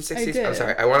 50s and 60s? I did. I'm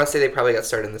sorry. I want to say they probably got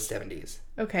started in the 70s.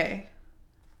 Okay.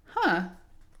 Huh.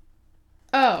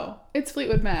 Oh, it's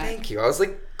Fleetwood Mac. Thank you. I was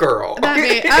like, girl.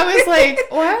 I was like,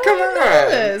 why Come do I on. know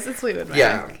this? It's Fleetwood Mac.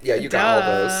 Yeah, you got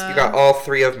all those. You got all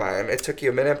 3 of mine. It took you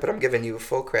a minute, but I'm giving you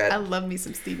full credit. I love me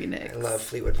some Stevie Nicks. I love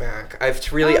Fleetwood Mac. I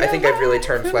think I've really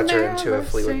turned Fletcher into a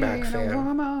Fleetwood Mac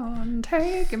fan.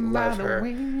 Love her.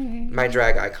 My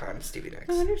drag icon, Stevie Nicks.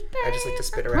 I just like to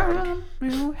spin around.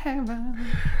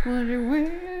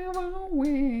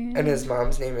 And his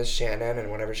mom's name is Shannon,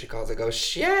 and whenever she calls, it goes,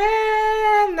 Shannon!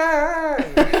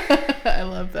 I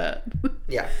love that.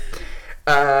 Yeah.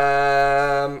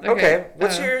 Okay.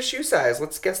 What's your shoe size?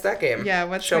 Let's guess that game.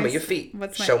 Yeah. Show me your feet.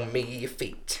 Show me your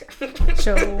feet.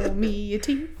 Show me your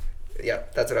teeth. Yeah,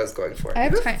 that's what I was going for. I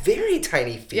have very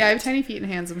tiny feet. Yeah, I have tiny feet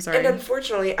and hands. I'm sorry. And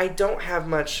unfortunately, I don't have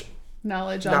much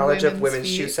knowledge of women's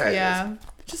shoe sizes. Yeah.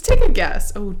 Just take a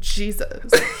guess. Oh,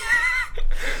 Jesus.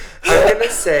 I'm going to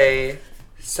say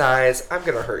size. I'm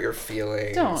going to hurt your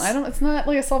feelings. It's not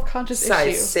like a self-conscious issue.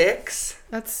 Size 6?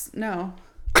 That's, no.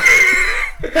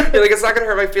 You're like, it's not going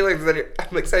to hurt my feelings. And then I'm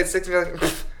like, size 6, and you're like,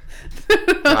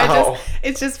 wow.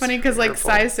 It's just funny because, like,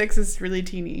 size 6 is really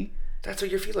teeny. That's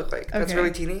what your feet look like. Okay. That's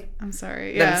really teeny? I'm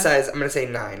sorry. Yeah. Then size, I'm going to say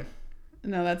 9.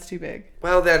 No, that's too big.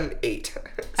 Well, then 8.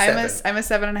 I'm a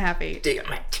 7.5, 8.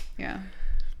 Damn it. Yeah.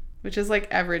 Which is, like,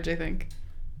 average, I think.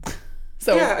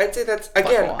 So yeah, I'd say that's,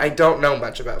 again, I don't know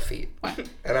much about feet.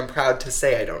 And I'm proud to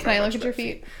say I don't know much about feet. Can I look at your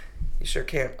feet? You sure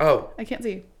can. Oh. I can't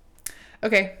see.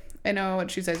 Okay. I know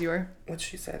what shoe size you are. What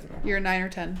shoe size am I? You're a 9 or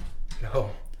 10. No.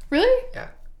 Really? Yeah.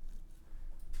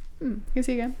 Can you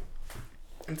see again?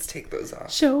 Let's take those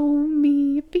off. Show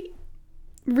me your feet.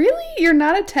 Really? You're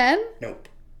not a 10? Nope.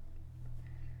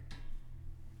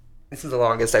 This is the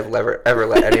longest I've ever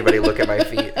let anybody look at my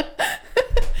feet.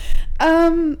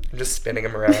 I'm just spinning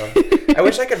them around. I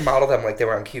wish I could model them like they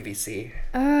were on QVC.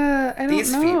 I don't know.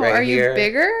 These feet right Are here. You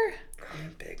bigger?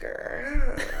 I'm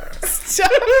bigger. Stop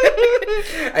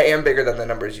it. I am bigger than the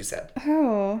numbers you said.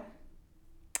 Oh.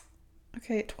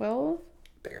 Okay, 12?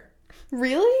 Bigger.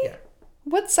 Really? Yeah.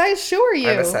 What size shoe are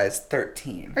you? I'm a size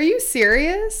 13. Are you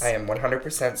serious? I am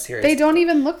 100% serious. They don't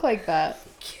even look like that.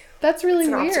 That's really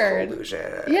weird. It's an optical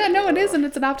illusion. Yeah, no, it isn't.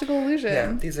 It's an optical illusion.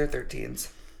 Yeah, these are 13s.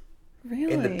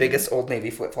 Really? In the biggest Old Navy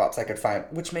flip-flops I could find,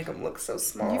 which make them look so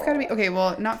small. You've got to be... Okay,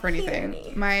 well, not for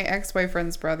anything. My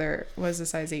ex-boyfriend's brother was a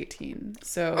size 18,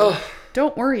 so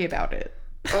don't worry about it.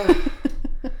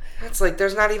 That's like,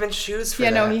 there's not even shoes for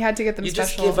that. Yeah, no, he had to get them special. You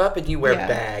just give up and you wear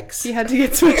bags. He had to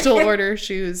get special order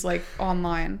shoes, like,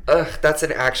 online. That's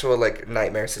an actual, like,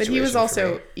 nightmare situation. But he was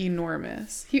also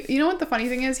enormous. You know what the funny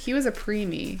thing is? He was a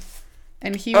preemie.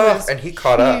 And he was and he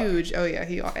caught up. Huge. Oh, yeah,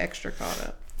 he extra caught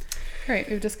up. All right,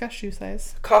 we've discussed shoe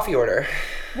size. Coffee order.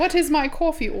 What is my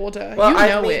coffee order? Well,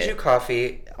 I've made you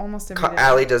coffee. Almost every day.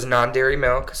 Allie does non-dairy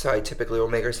milk, so I typically will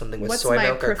make her something with soy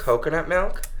milk or coconut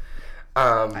milk.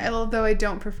 Although I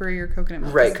don't prefer your coconut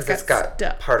milk. Right, because it's got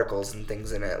particles and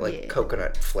things in it, like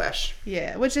coconut flesh.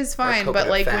 Yeah, which is fine, but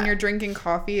like when you're drinking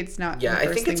coffee, it's not. Yeah, I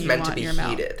think it's meant to be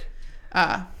heated.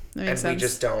 That makes sense. We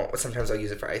just don't. Sometimes I'll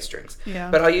use it for ice drinks. Yeah.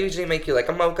 But I'll usually make you like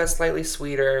a mocha, slightly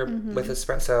sweeter with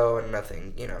espresso and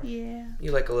nothing. You know. Yeah.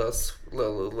 You like a little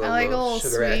I like a little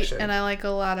sugar sweet, action. and I like a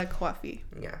lot of coffee.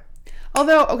 Yeah.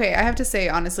 Although, okay, I have to say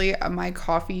honestly, my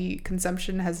coffee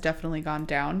consumption has definitely gone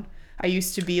down. I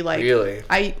used to be like really.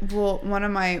 One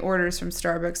of my orders from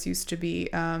Starbucks used to be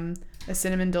a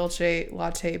cinnamon dolce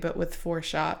latte, but with 4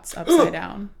 shots upside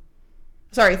down.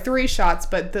 Sorry, 3 shots,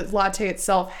 but the latte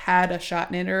itself had a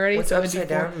shot in it already. What's upside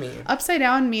down mean? Upside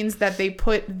down means that they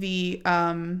put the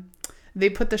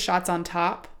shots on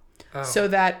top, so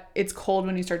that it's cold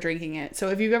when you start drinking it. So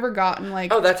if you've ever gotten like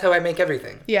that's how I make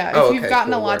everything. Yeah, if you've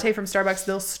gotten a latte from Starbucks,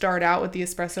 they'll start out with the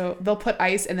espresso. They'll put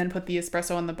ice and then put the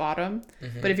espresso on the bottom.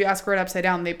 Mm-hmm. But if you ask for it upside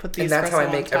down, they put the espresso on top. And that's how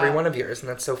I make every one of yours, and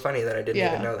that's so funny that I didn't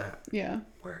even know that. Yeah.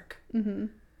 Work. Mm-hmm.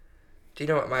 Do you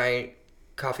know what my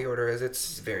coffee order is?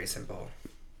 It's very simple.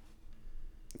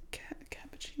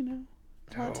 Cappuccino.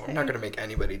 No, I'm not going to make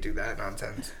anybody do that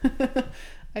nonsense.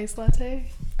 Ice latte?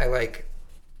 I like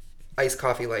iced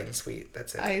coffee, light and sweet.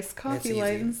 That's it. Iced coffee,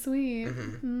 light and sweet.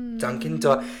 Mm-hmm. Dunkin'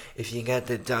 if you get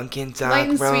the Dunkin'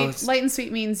 Dark roast. Light and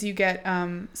sweet means you get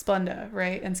Splenda,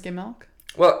 right? And skim milk?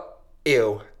 Well,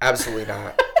 ew. Absolutely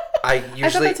not. I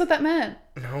thought that's what that meant.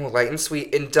 No, light and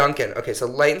sweet in Dunkin'. Okay, so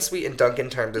light and sweet in Dunkin'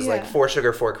 terms is like 4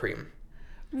 sugar, 4 cream.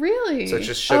 Really? So it's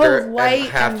just sugar light and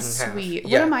half and sweet.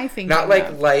 Yeah. What am I thinking? Not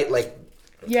like light, like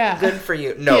good for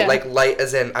you. No, yeah. like light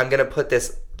as in I'm going to put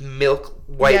this milk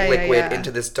white liquid into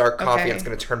this dark coffee and it's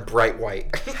going to turn bright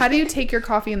white. How do you take your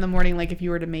coffee in the morning like if you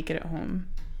were to make it at home?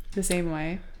 the same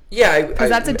way? Yeah, because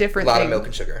that's a different thing. A lot of milk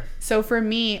and sugar. So for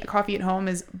me, coffee at home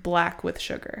is black with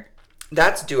sugar.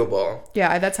 That's doable.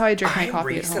 Yeah, that's how I drink my coffee at home. I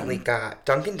recently got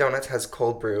Dunkin' Donuts has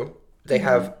cold brew. They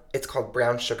have, it's called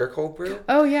brown sugar cold brew.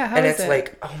 Oh, yeah. How is it? And it's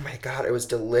like, oh my God, it was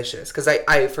delicious. Because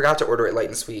I forgot to order it light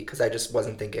and sweet because I just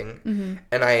wasn't thinking. Mm-hmm.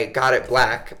 And I got it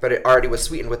black, but it already was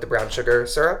sweetened with the brown sugar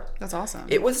syrup. That's awesome.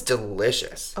 It was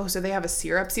delicious. Oh, so they have a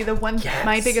syrup. See,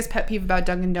 my biggest pet peeve about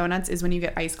Dunkin' Donuts is when you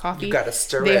get iced coffee. You got to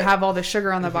stir it. They have all the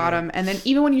sugar on the bottom. And then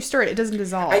even when you stir it, it doesn't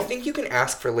dissolve. I think you can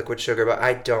ask for liquid sugar, but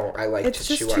I don't. I like to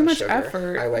chew on sugar. It's just too much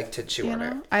effort. I like to chew on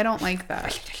it. I don't like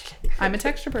that. I'm a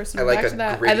texture person. I like Back to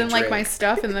that. I didn't like my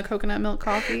stuff in the coconut milk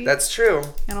coffee. That's true.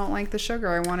 I don't like the sugar.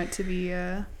 I want it to be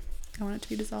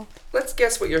dissolved. Let's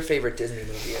guess what your favorite Disney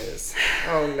movie is.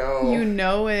 Oh no. You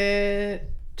know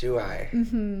it. Do I?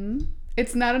 Mm-hmm.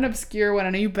 It's not an obscure one.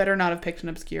 I know you better not have picked an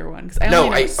obscure one because I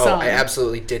only know some. I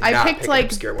absolutely did not pick an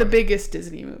obscure one. I picked the biggest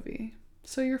Disney movie,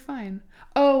 so you're fine.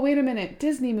 Oh wait a minute,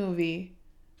 Disney movie.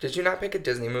 Did you not pick a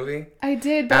Disney movie? I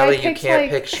did, but Allie, I picked you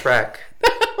can't pick Shrek.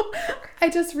 No, I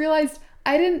just realized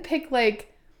I didn't pick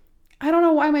I don't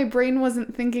know why my brain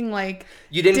wasn't thinking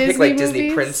You didn't Disney pick movies?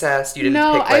 Disney Princess? You didn't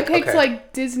pick I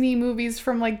picked Disney movies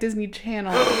from Disney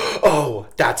Channel. Oh,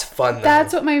 that's fun though.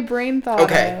 That's what my brain thought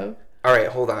of. All right,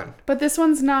 hold on. But this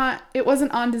one's not, it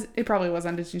wasn't on, it probably was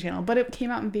on Disney Channel, but it came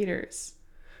out in theaters.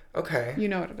 Okay. You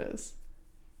know what it is.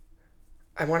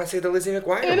 I want to say the Lizzie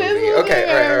McGuire movie. Okay,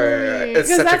 all right.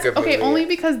 It's such a good movie. Okay, only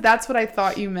because that's what I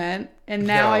thought you meant, and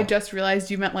now I just realized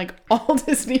you meant all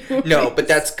Disney movies. No, but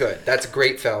that's good. That's a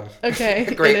great film. Okay,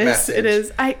 great message. It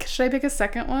is. Should I pick a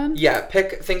second one? Yeah,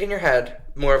 think in your head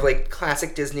more of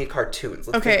classic Disney cartoons.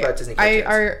 Let's think about Disney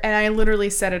cartoons. I literally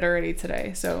said it already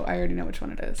today, so I already know which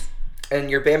one it is. And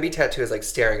your Bambi tattoo is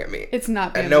staring at me. It's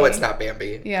not Bambi. I know it's not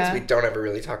Bambi. Yeah. Because we don't ever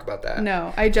really talk about that.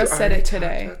 No, I just said it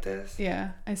today. About this? Yeah,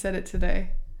 I said it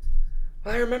today.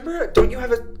 Well, I remember, don't you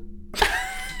have a...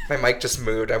 My mic just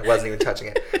moved. I wasn't even touching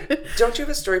it. Don't you have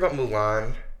a story about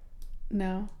Mulan?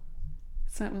 No.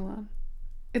 It's not Mulan.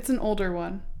 It's an older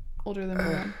one. Older than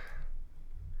Mulan.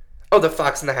 Oh, The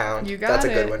Fox and the Hound. You got That's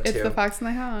it. a good one, too. It's The Fox and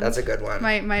the Hound. That's a good one.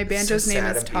 My banjo's name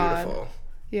is Todd. Beautiful.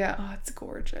 Yeah. Oh, it's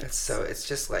gorgeous. It's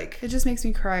just It just makes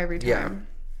me cry every time.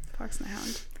 Yeah. Fox and the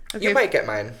Hound. Okay, you might get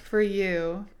mine. For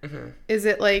you. Mm-hmm. Is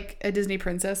it a Disney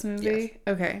princess movie? Yes.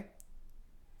 Okay.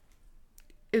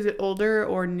 Is it older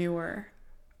or newer?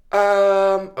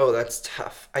 Oh, that's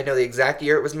tough. I know the exact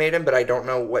year it was made in, but I don't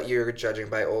know what you're judging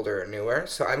by older or newer.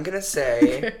 So I'm going to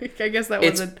say... I guess that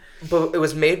wasn't... It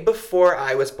was made before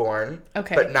I was born.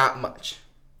 Okay. But not much.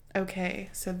 Okay,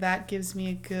 so that gives me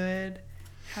a good...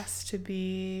 Has to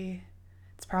be...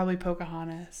 It's probably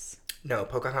Pocahontas. No,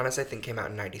 Pocahontas I think came out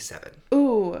in 97.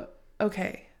 Ooh,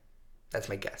 okay. That's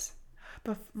my guess.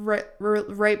 Right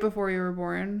before you were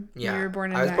born? Yeah. You were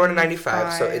born in I was born in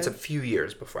 95, so it's a few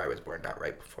years before I was born, not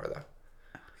right before, though.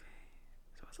 Okay.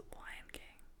 So was it Lion King?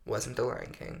 Wasn't The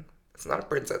Lion King. It's not a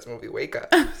princess movie. Wake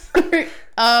up.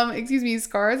 Excuse me.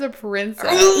 Scar is a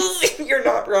princess. You're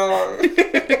not wrong.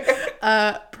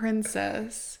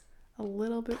 Princess. A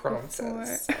little bit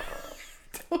Princess. before.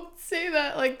 Don't say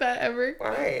that like that ever.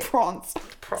 Why?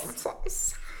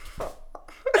 Princess.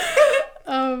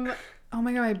 Oh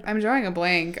my god, I'm drawing a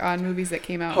blank on movies that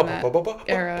came out in that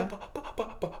era.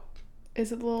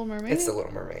 Is it The Little Mermaid? It's The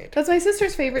Little Mermaid. That's my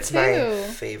sister's favorite too. It's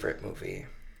my favorite movie.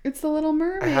 It's The Little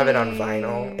Mermaid. I have it on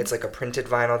vinyl. It's a printed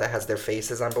vinyl that has their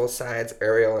faces on both sides,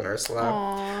 Ariel and Ursula.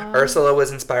 Aww. Ursula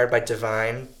was inspired by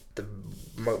Divine,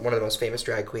 one of the most famous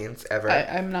drag queens ever.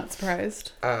 I'm not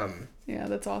surprised. Yeah,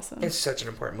 that's awesome. It's such an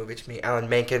important movie to me. Alan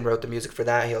Menken wrote the music for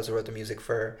that. He also wrote the music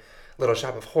for Little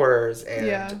Shop of Horrors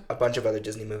and a bunch of other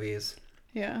Disney movies.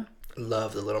 Yeah.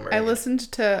 Love The Little Mermaid. I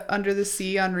listened to Under the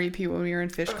Sea on repeat when we were in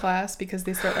fish class because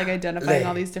they start identifying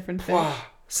all these different fish.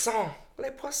 Les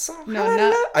poissons. No,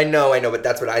 not... I know, but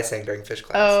that's what I sang during fish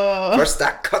class. Oh. First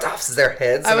I cut off their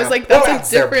heads. I was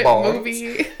that's a different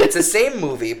movie. It's the same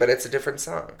movie, but it's a different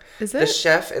song. Is it? The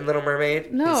chef in Little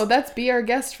Mermaid. No, that's Be Our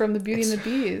Guest from The Beauty and the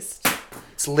Beast.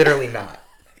 It's literally not.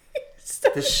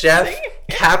 The chef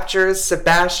captures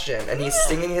Sebastian, and he's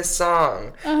singing his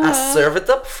song. I serve it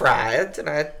up fried, and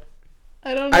I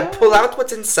don't know. I pull out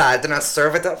what's inside, and I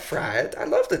serve it up fried. I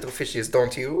love little fishes,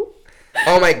 don't you?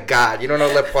 Oh my God, you don't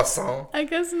know Le Poisson? I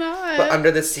guess not. But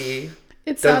Under the Sea,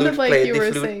 it sounded like you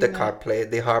were saying the carp played,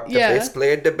 the harp, the bass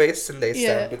played the bass, and they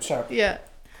sang the chump. Yeah.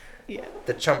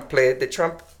 The chump played the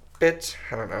trumpet.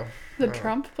 I don't know. The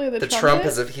Trump play the trumpet? The Trump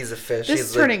is he's a fish. This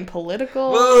is turning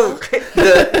political.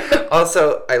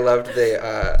 Also, I loved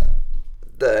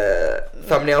the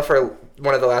thumbnail for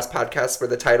one of the last podcasts where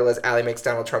the title is Allie makes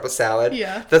Donald Trump a salad.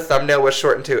 Yeah. The thumbnail was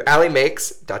shortened to Allie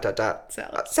makes ... salad.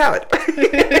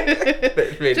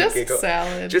 Just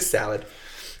salad. Just salad.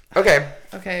 Okay.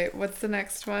 Okay, what's the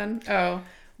next one? Oh,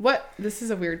 what? This is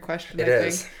a weird question, I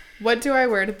think. What do I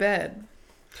wear to bed?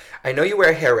 I know you wear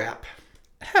a hair wrap.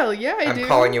 Hell yeah, I do. I'm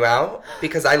calling you out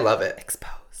because I love it.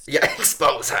 Exposed. Yeah,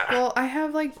 expose her. Well, I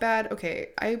have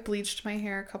I bleached my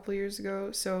hair a couple years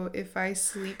ago, so if I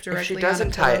sleep directly on she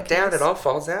doesn't tie it down, it all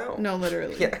falls out. No,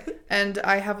 literally. Yeah. And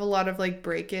I have a lot of like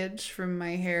breakage from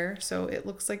my hair, so it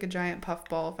looks like a giant puff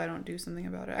ball if I don't do something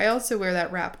about it. I also wear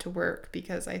that wrap to work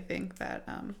because I think that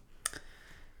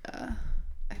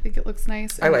I think it looks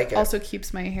nice. And I like it. Also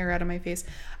keeps my hair out of my face.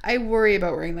 I worry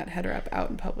about wearing that head wrap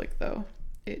out in public though.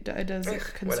 It does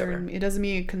concern me. It does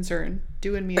me a concern.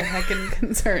 Doing me a heckin'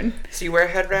 concern. So you wear a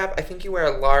head wrap. I think you wear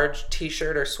a large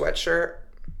t-shirt or sweatshirt.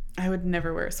 I would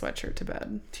never wear a sweatshirt to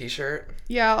bed. T-shirt?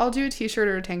 Yeah, I'll do a t-shirt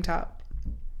or a tank top.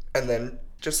 And then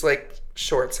just like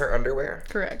shorts or underwear?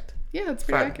 Correct. Yeah, that's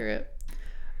pretty accurate.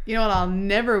 You know what I'll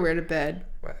never wear to bed?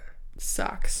 What?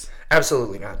 Socks.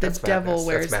 Absolutely not. That's the devil madness.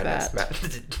 wears That's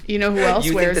that. You know who else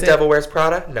you wears it? You think the devil wears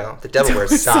Prada? No, the devil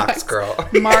wears socks, girl.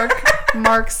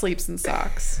 Mark sleeps in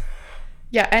socks.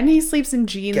 Yeah, and he sleeps in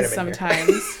jeans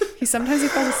sometimes. He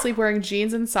falls asleep wearing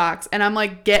jeans and socks, and I'm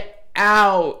like, get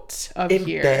out of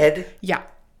here. In bed? Yeah.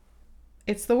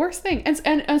 It's the worst thing. And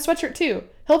a sweatshirt too.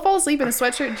 He'll fall asleep in a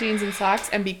sweatshirt, jeans, and socks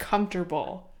and be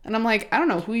comfortable. And I'm like, I don't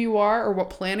know who you are or what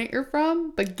planet you're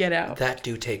from, but get out. That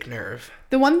do take nerve.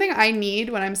 The one thing I need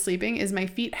when I'm sleeping is my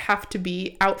feet have to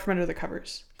be out from under the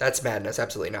covers. That's madness.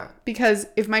 Absolutely not. Because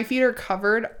if my feet are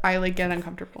covered, I like get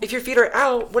uncomfortable. If your feet are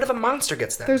out, what if a monster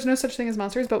gets them? There's no such thing as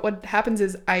monsters, but what happens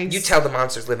is You tell the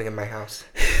monsters living in my house.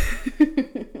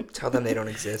 Tell them they don't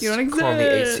exist. You don't exist. Call me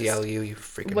ACLU, you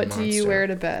freaking What monster. do you wear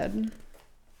to bed?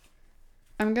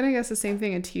 I'm going to guess the same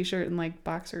thing, a t-shirt and like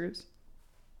boxers.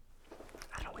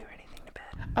 I don't wear anything to bed.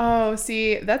 Oh,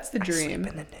 see, that's the dream. I sleep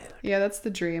in the nude. Yeah, that's the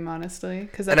dream, honestly.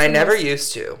 And I never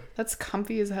used to. That's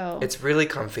comfy as hell. It's really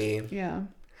comfy. Yeah.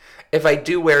 If I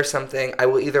do wear something, I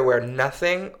will either wear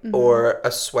nothing or a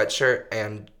sweatshirt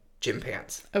and gym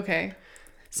pants. Okay.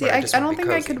 See, I don't think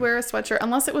I could wear a sweatshirt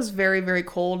unless it was very, very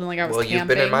cold and like I was camping. Well, you've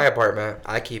been in my apartment.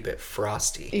 I keep it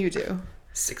frosty. You do.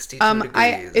 62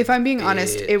 degrees. If I'm being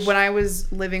honest, when I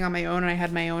was living on my own and I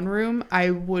had my own room, I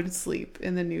would sleep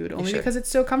in the nude only because it's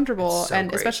so comfortable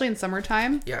and especially in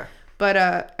summertime. Yeah. But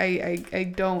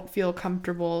I don't feel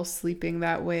comfortable sleeping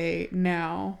that way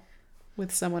now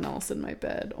with someone else in my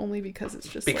bed only because it's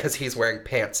just he's wearing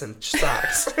pants and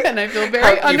socks. And I feel very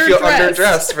underdressed. You feel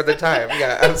underdressed for the time.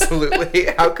 Yeah, absolutely.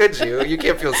 How could you? You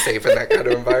can't feel safe in that kind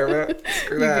of environment.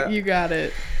 Screw that. You got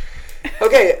it.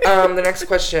 Okay, the next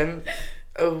question.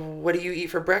 What do you eat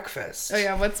for breakfast? Oh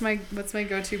yeah, what's my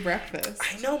go-to breakfast?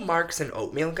 I know Mark's an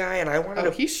oatmeal guy, and I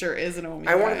wanted he sure is an oatmeal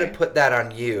guy. I wanted to put that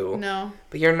on you. No.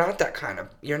 But you're not that kind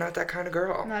of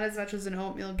girl. Not as much as an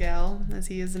oatmeal gal as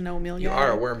he is an oatmeal guy. You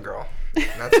are a worm girl.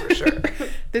 That's for sure.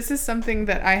 This is something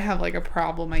that I have like a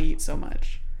problem. I eat so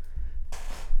much.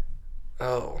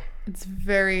 Oh. It's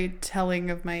very telling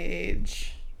of my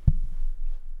age.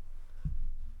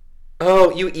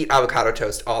 Oh, you eat avocado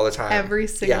toast all the time. Every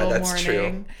single morning. Yeah, that's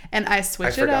true. And I switch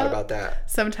it up. I forgot about that.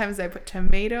 Sometimes I put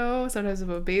tomato, sometimes I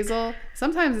put basil.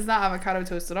 Sometimes it's not avocado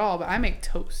toast at all, but I make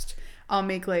toast. I'll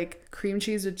make like cream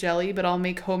cheese with jelly, but I'll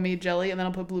make homemade jelly and then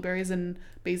I'll put blueberries and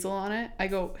basil on it. I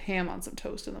go ham on some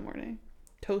toast in the morning.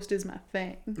 Toast is my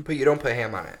thing. But you don't put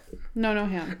ham on it. No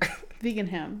ham. Vegan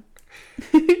ham.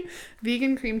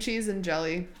 Vegan cream cheese and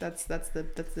jelly. That's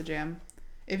the jam.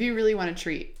 If you really want to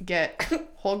treat, get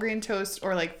whole grain toast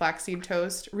or like flaxseed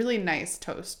toast. Really nice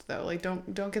toast though. Like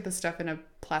don't get the stuff in a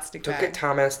plastic bag. Don't get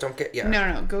Thomas. Don't get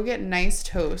No. Go get nice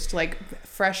toast, like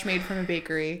fresh made from a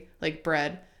bakery, like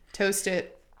bread. Toast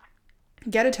it.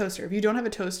 Get a toaster. If you don't have a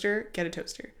toaster, get a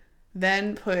toaster.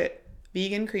 Then put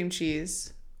vegan cream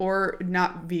cheese or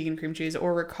not vegan cream cheese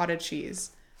or ricotta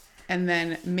cheese, and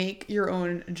then make your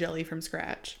own jelly from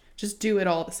scratch. Just do it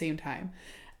all at the same time,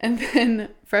 and then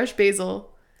fresh basil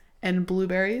and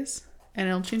blueberries, and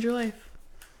it'll change your life.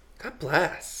 God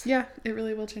bless. Yeah, it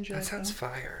really will change your life. That sounds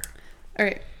fire. All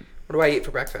right. What do I eat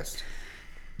for breakfast?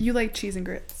 You like cheese and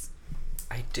grits.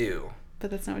 I do.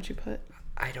 But that's not what you put.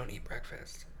 I don't eat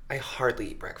breakfast. I hardly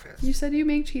eat breakfast. You said you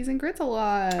make cheese and grits a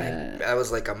lot. That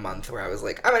was like a month where I was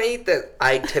like, I'm going to eat this.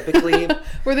 I typically...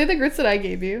 Were they the grits that I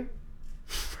gave you?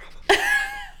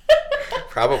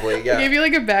 Probably, yeah. I gave you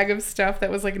like a bag of stuff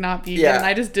that was like not vegan, and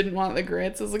I just didn't want the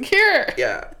grits. I was like, here.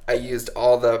 Yeah, I used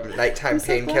all the nighttime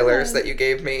painkillers that you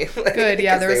gave me. Like, good,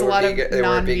 yeah. There was a lot of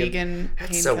non-vegan painkillers.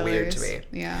 That's so weird to me.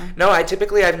 Yeah. No,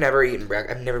 I've never eaten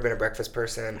breakfast. I've never been a breakfast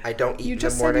person. I don't eat in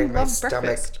the morning. My stomach.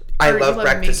 Breakfast. I love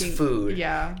breakfast food.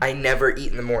 Yeah. I never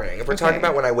eat in the morning. If we're talking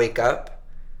about when I wake up,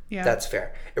 that's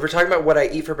fair. If we're talking about what I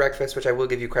eat for breakfast, which I will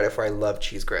give you credit for, I love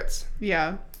cheese grits.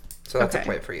 Yeah. So that's a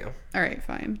point for you. All right,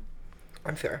 fine.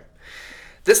 I'm fair.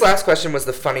 This last question was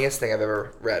the funniest thing I've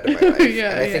ever read in my life.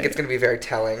 And I think it's going to be very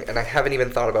telling, and I haven't even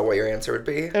thought about what your answer would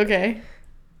be. Okay.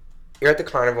 You're at the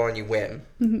carnival and you win,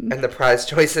 and the prize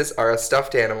choices are a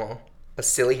stuffed animal, a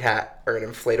silly hat, or an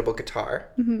inflatable guitar.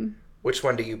 Mm-hmm. Which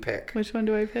one do you pick? Which one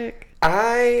do I pick?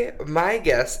 My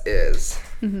guess is...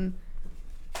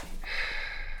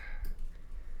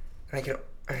 I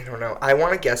don't know. I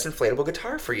want to guess inflatable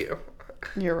guitar for you.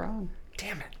 You're wrong.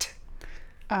 Damn it.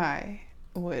 I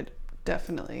would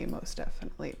most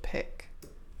definitely pick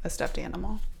a stuffed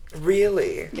animal.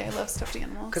 Really? Yeah, I love stuffed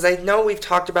animals. Because I know we've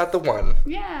talked about the one.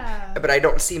 Yeah. But I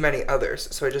don't see many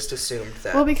others, so I just assumed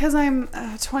that. Well, because I'm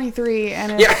 23,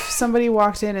 and if somebody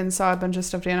walked in and saw a bunch of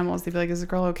stuffed animals, they'd be like, is the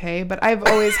girl okay? But I've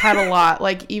always had a lot.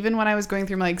 Like, even when I was going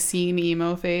through my, like, scene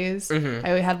emo phase, I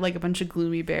had, like, a bunch of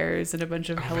Gloomy Bears and a bunch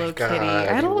of Hello Kitty.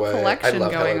 I had a little collection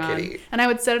going on. And I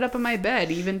would set it up in my bed,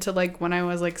 even to, like, when I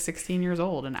was, like, 16 years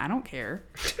old, and I don't care.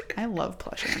 I love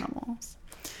plush animals.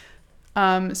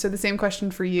 So the same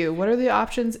question for you. What are the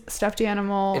options? Stuffed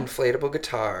animal, inflatable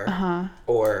guitar,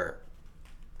 or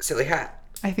silly hat?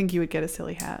 I think you would get a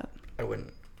silly hat. I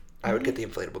wouldn't. I would get the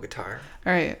inflatable guitar.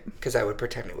 All right. Because I would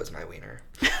pretend it was my wiener.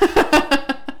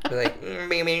 Be like,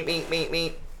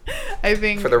 me. I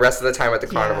think for the rest of the time at the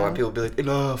carnival, and people would be like,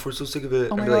 enough, we're so sick of it.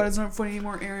 Oh my God, it's not funny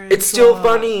anymore, Aaron. It's still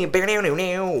funny. I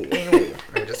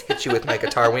would just hit you with my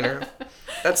guitar wiener.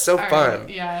 That's so fun. Right.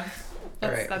 Yeah.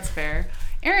 That's fair.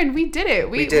 Aaron, we did it.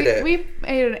 We did it. We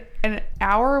made an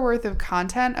hour worth of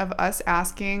content of us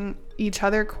asking each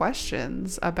other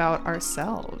questions about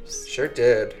ourselves. Sure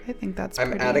did. I think that's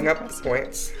I'm adding up the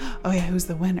points. Oh, yeah. Who's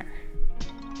the winner?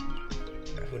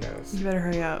 Who knows? You better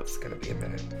hurry up. It's going to be a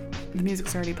minute. The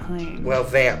music's already playing. Well,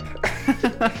 vamp.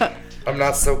 I'm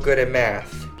not so good at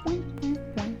math.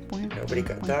 Nobody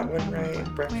got that one right.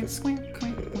 Breakfast.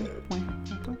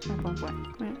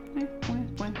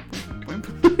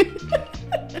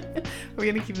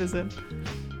 We're gonna keep this in.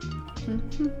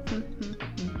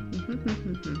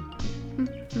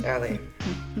 Allie.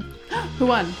 Who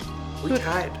won? We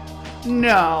tied.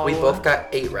 No. We both got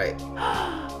 8 right.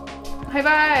 High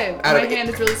five. My hand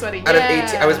is really sweaty. Out of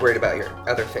 18, I was worried about your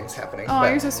other things happening. Oh,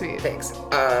 you're so sweet. Thanks.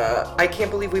 I can't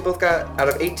believe we both got, out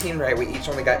of 18 right, we each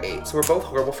only got 8. So we're both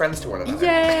horrible friends to one another.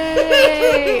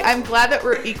 Yay! I'm glad that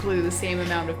we're equally the same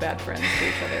amount of bad friends to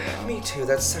each other, though. Me too.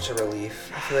 That's such a relief.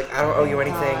 I feel like I don't owe you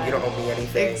anything. You don't owe me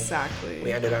anything. Exactly.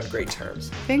 We ended on great terms.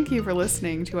 Thank you for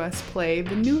listening to us play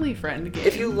the NewlyFriend Game.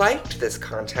 If you liked this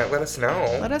content, let us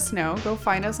know. Let us know. Go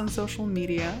find us on social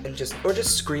media. And just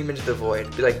scream into the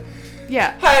void. Be like,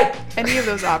 yeah. Hi! Any of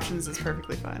those options is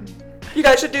perfectly fine. You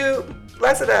guys should do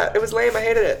less of that. It was lame. I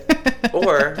hated it.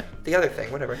 Or the other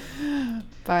thing. Whatever.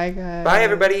 Bye, guys. Bye,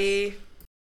 everybody.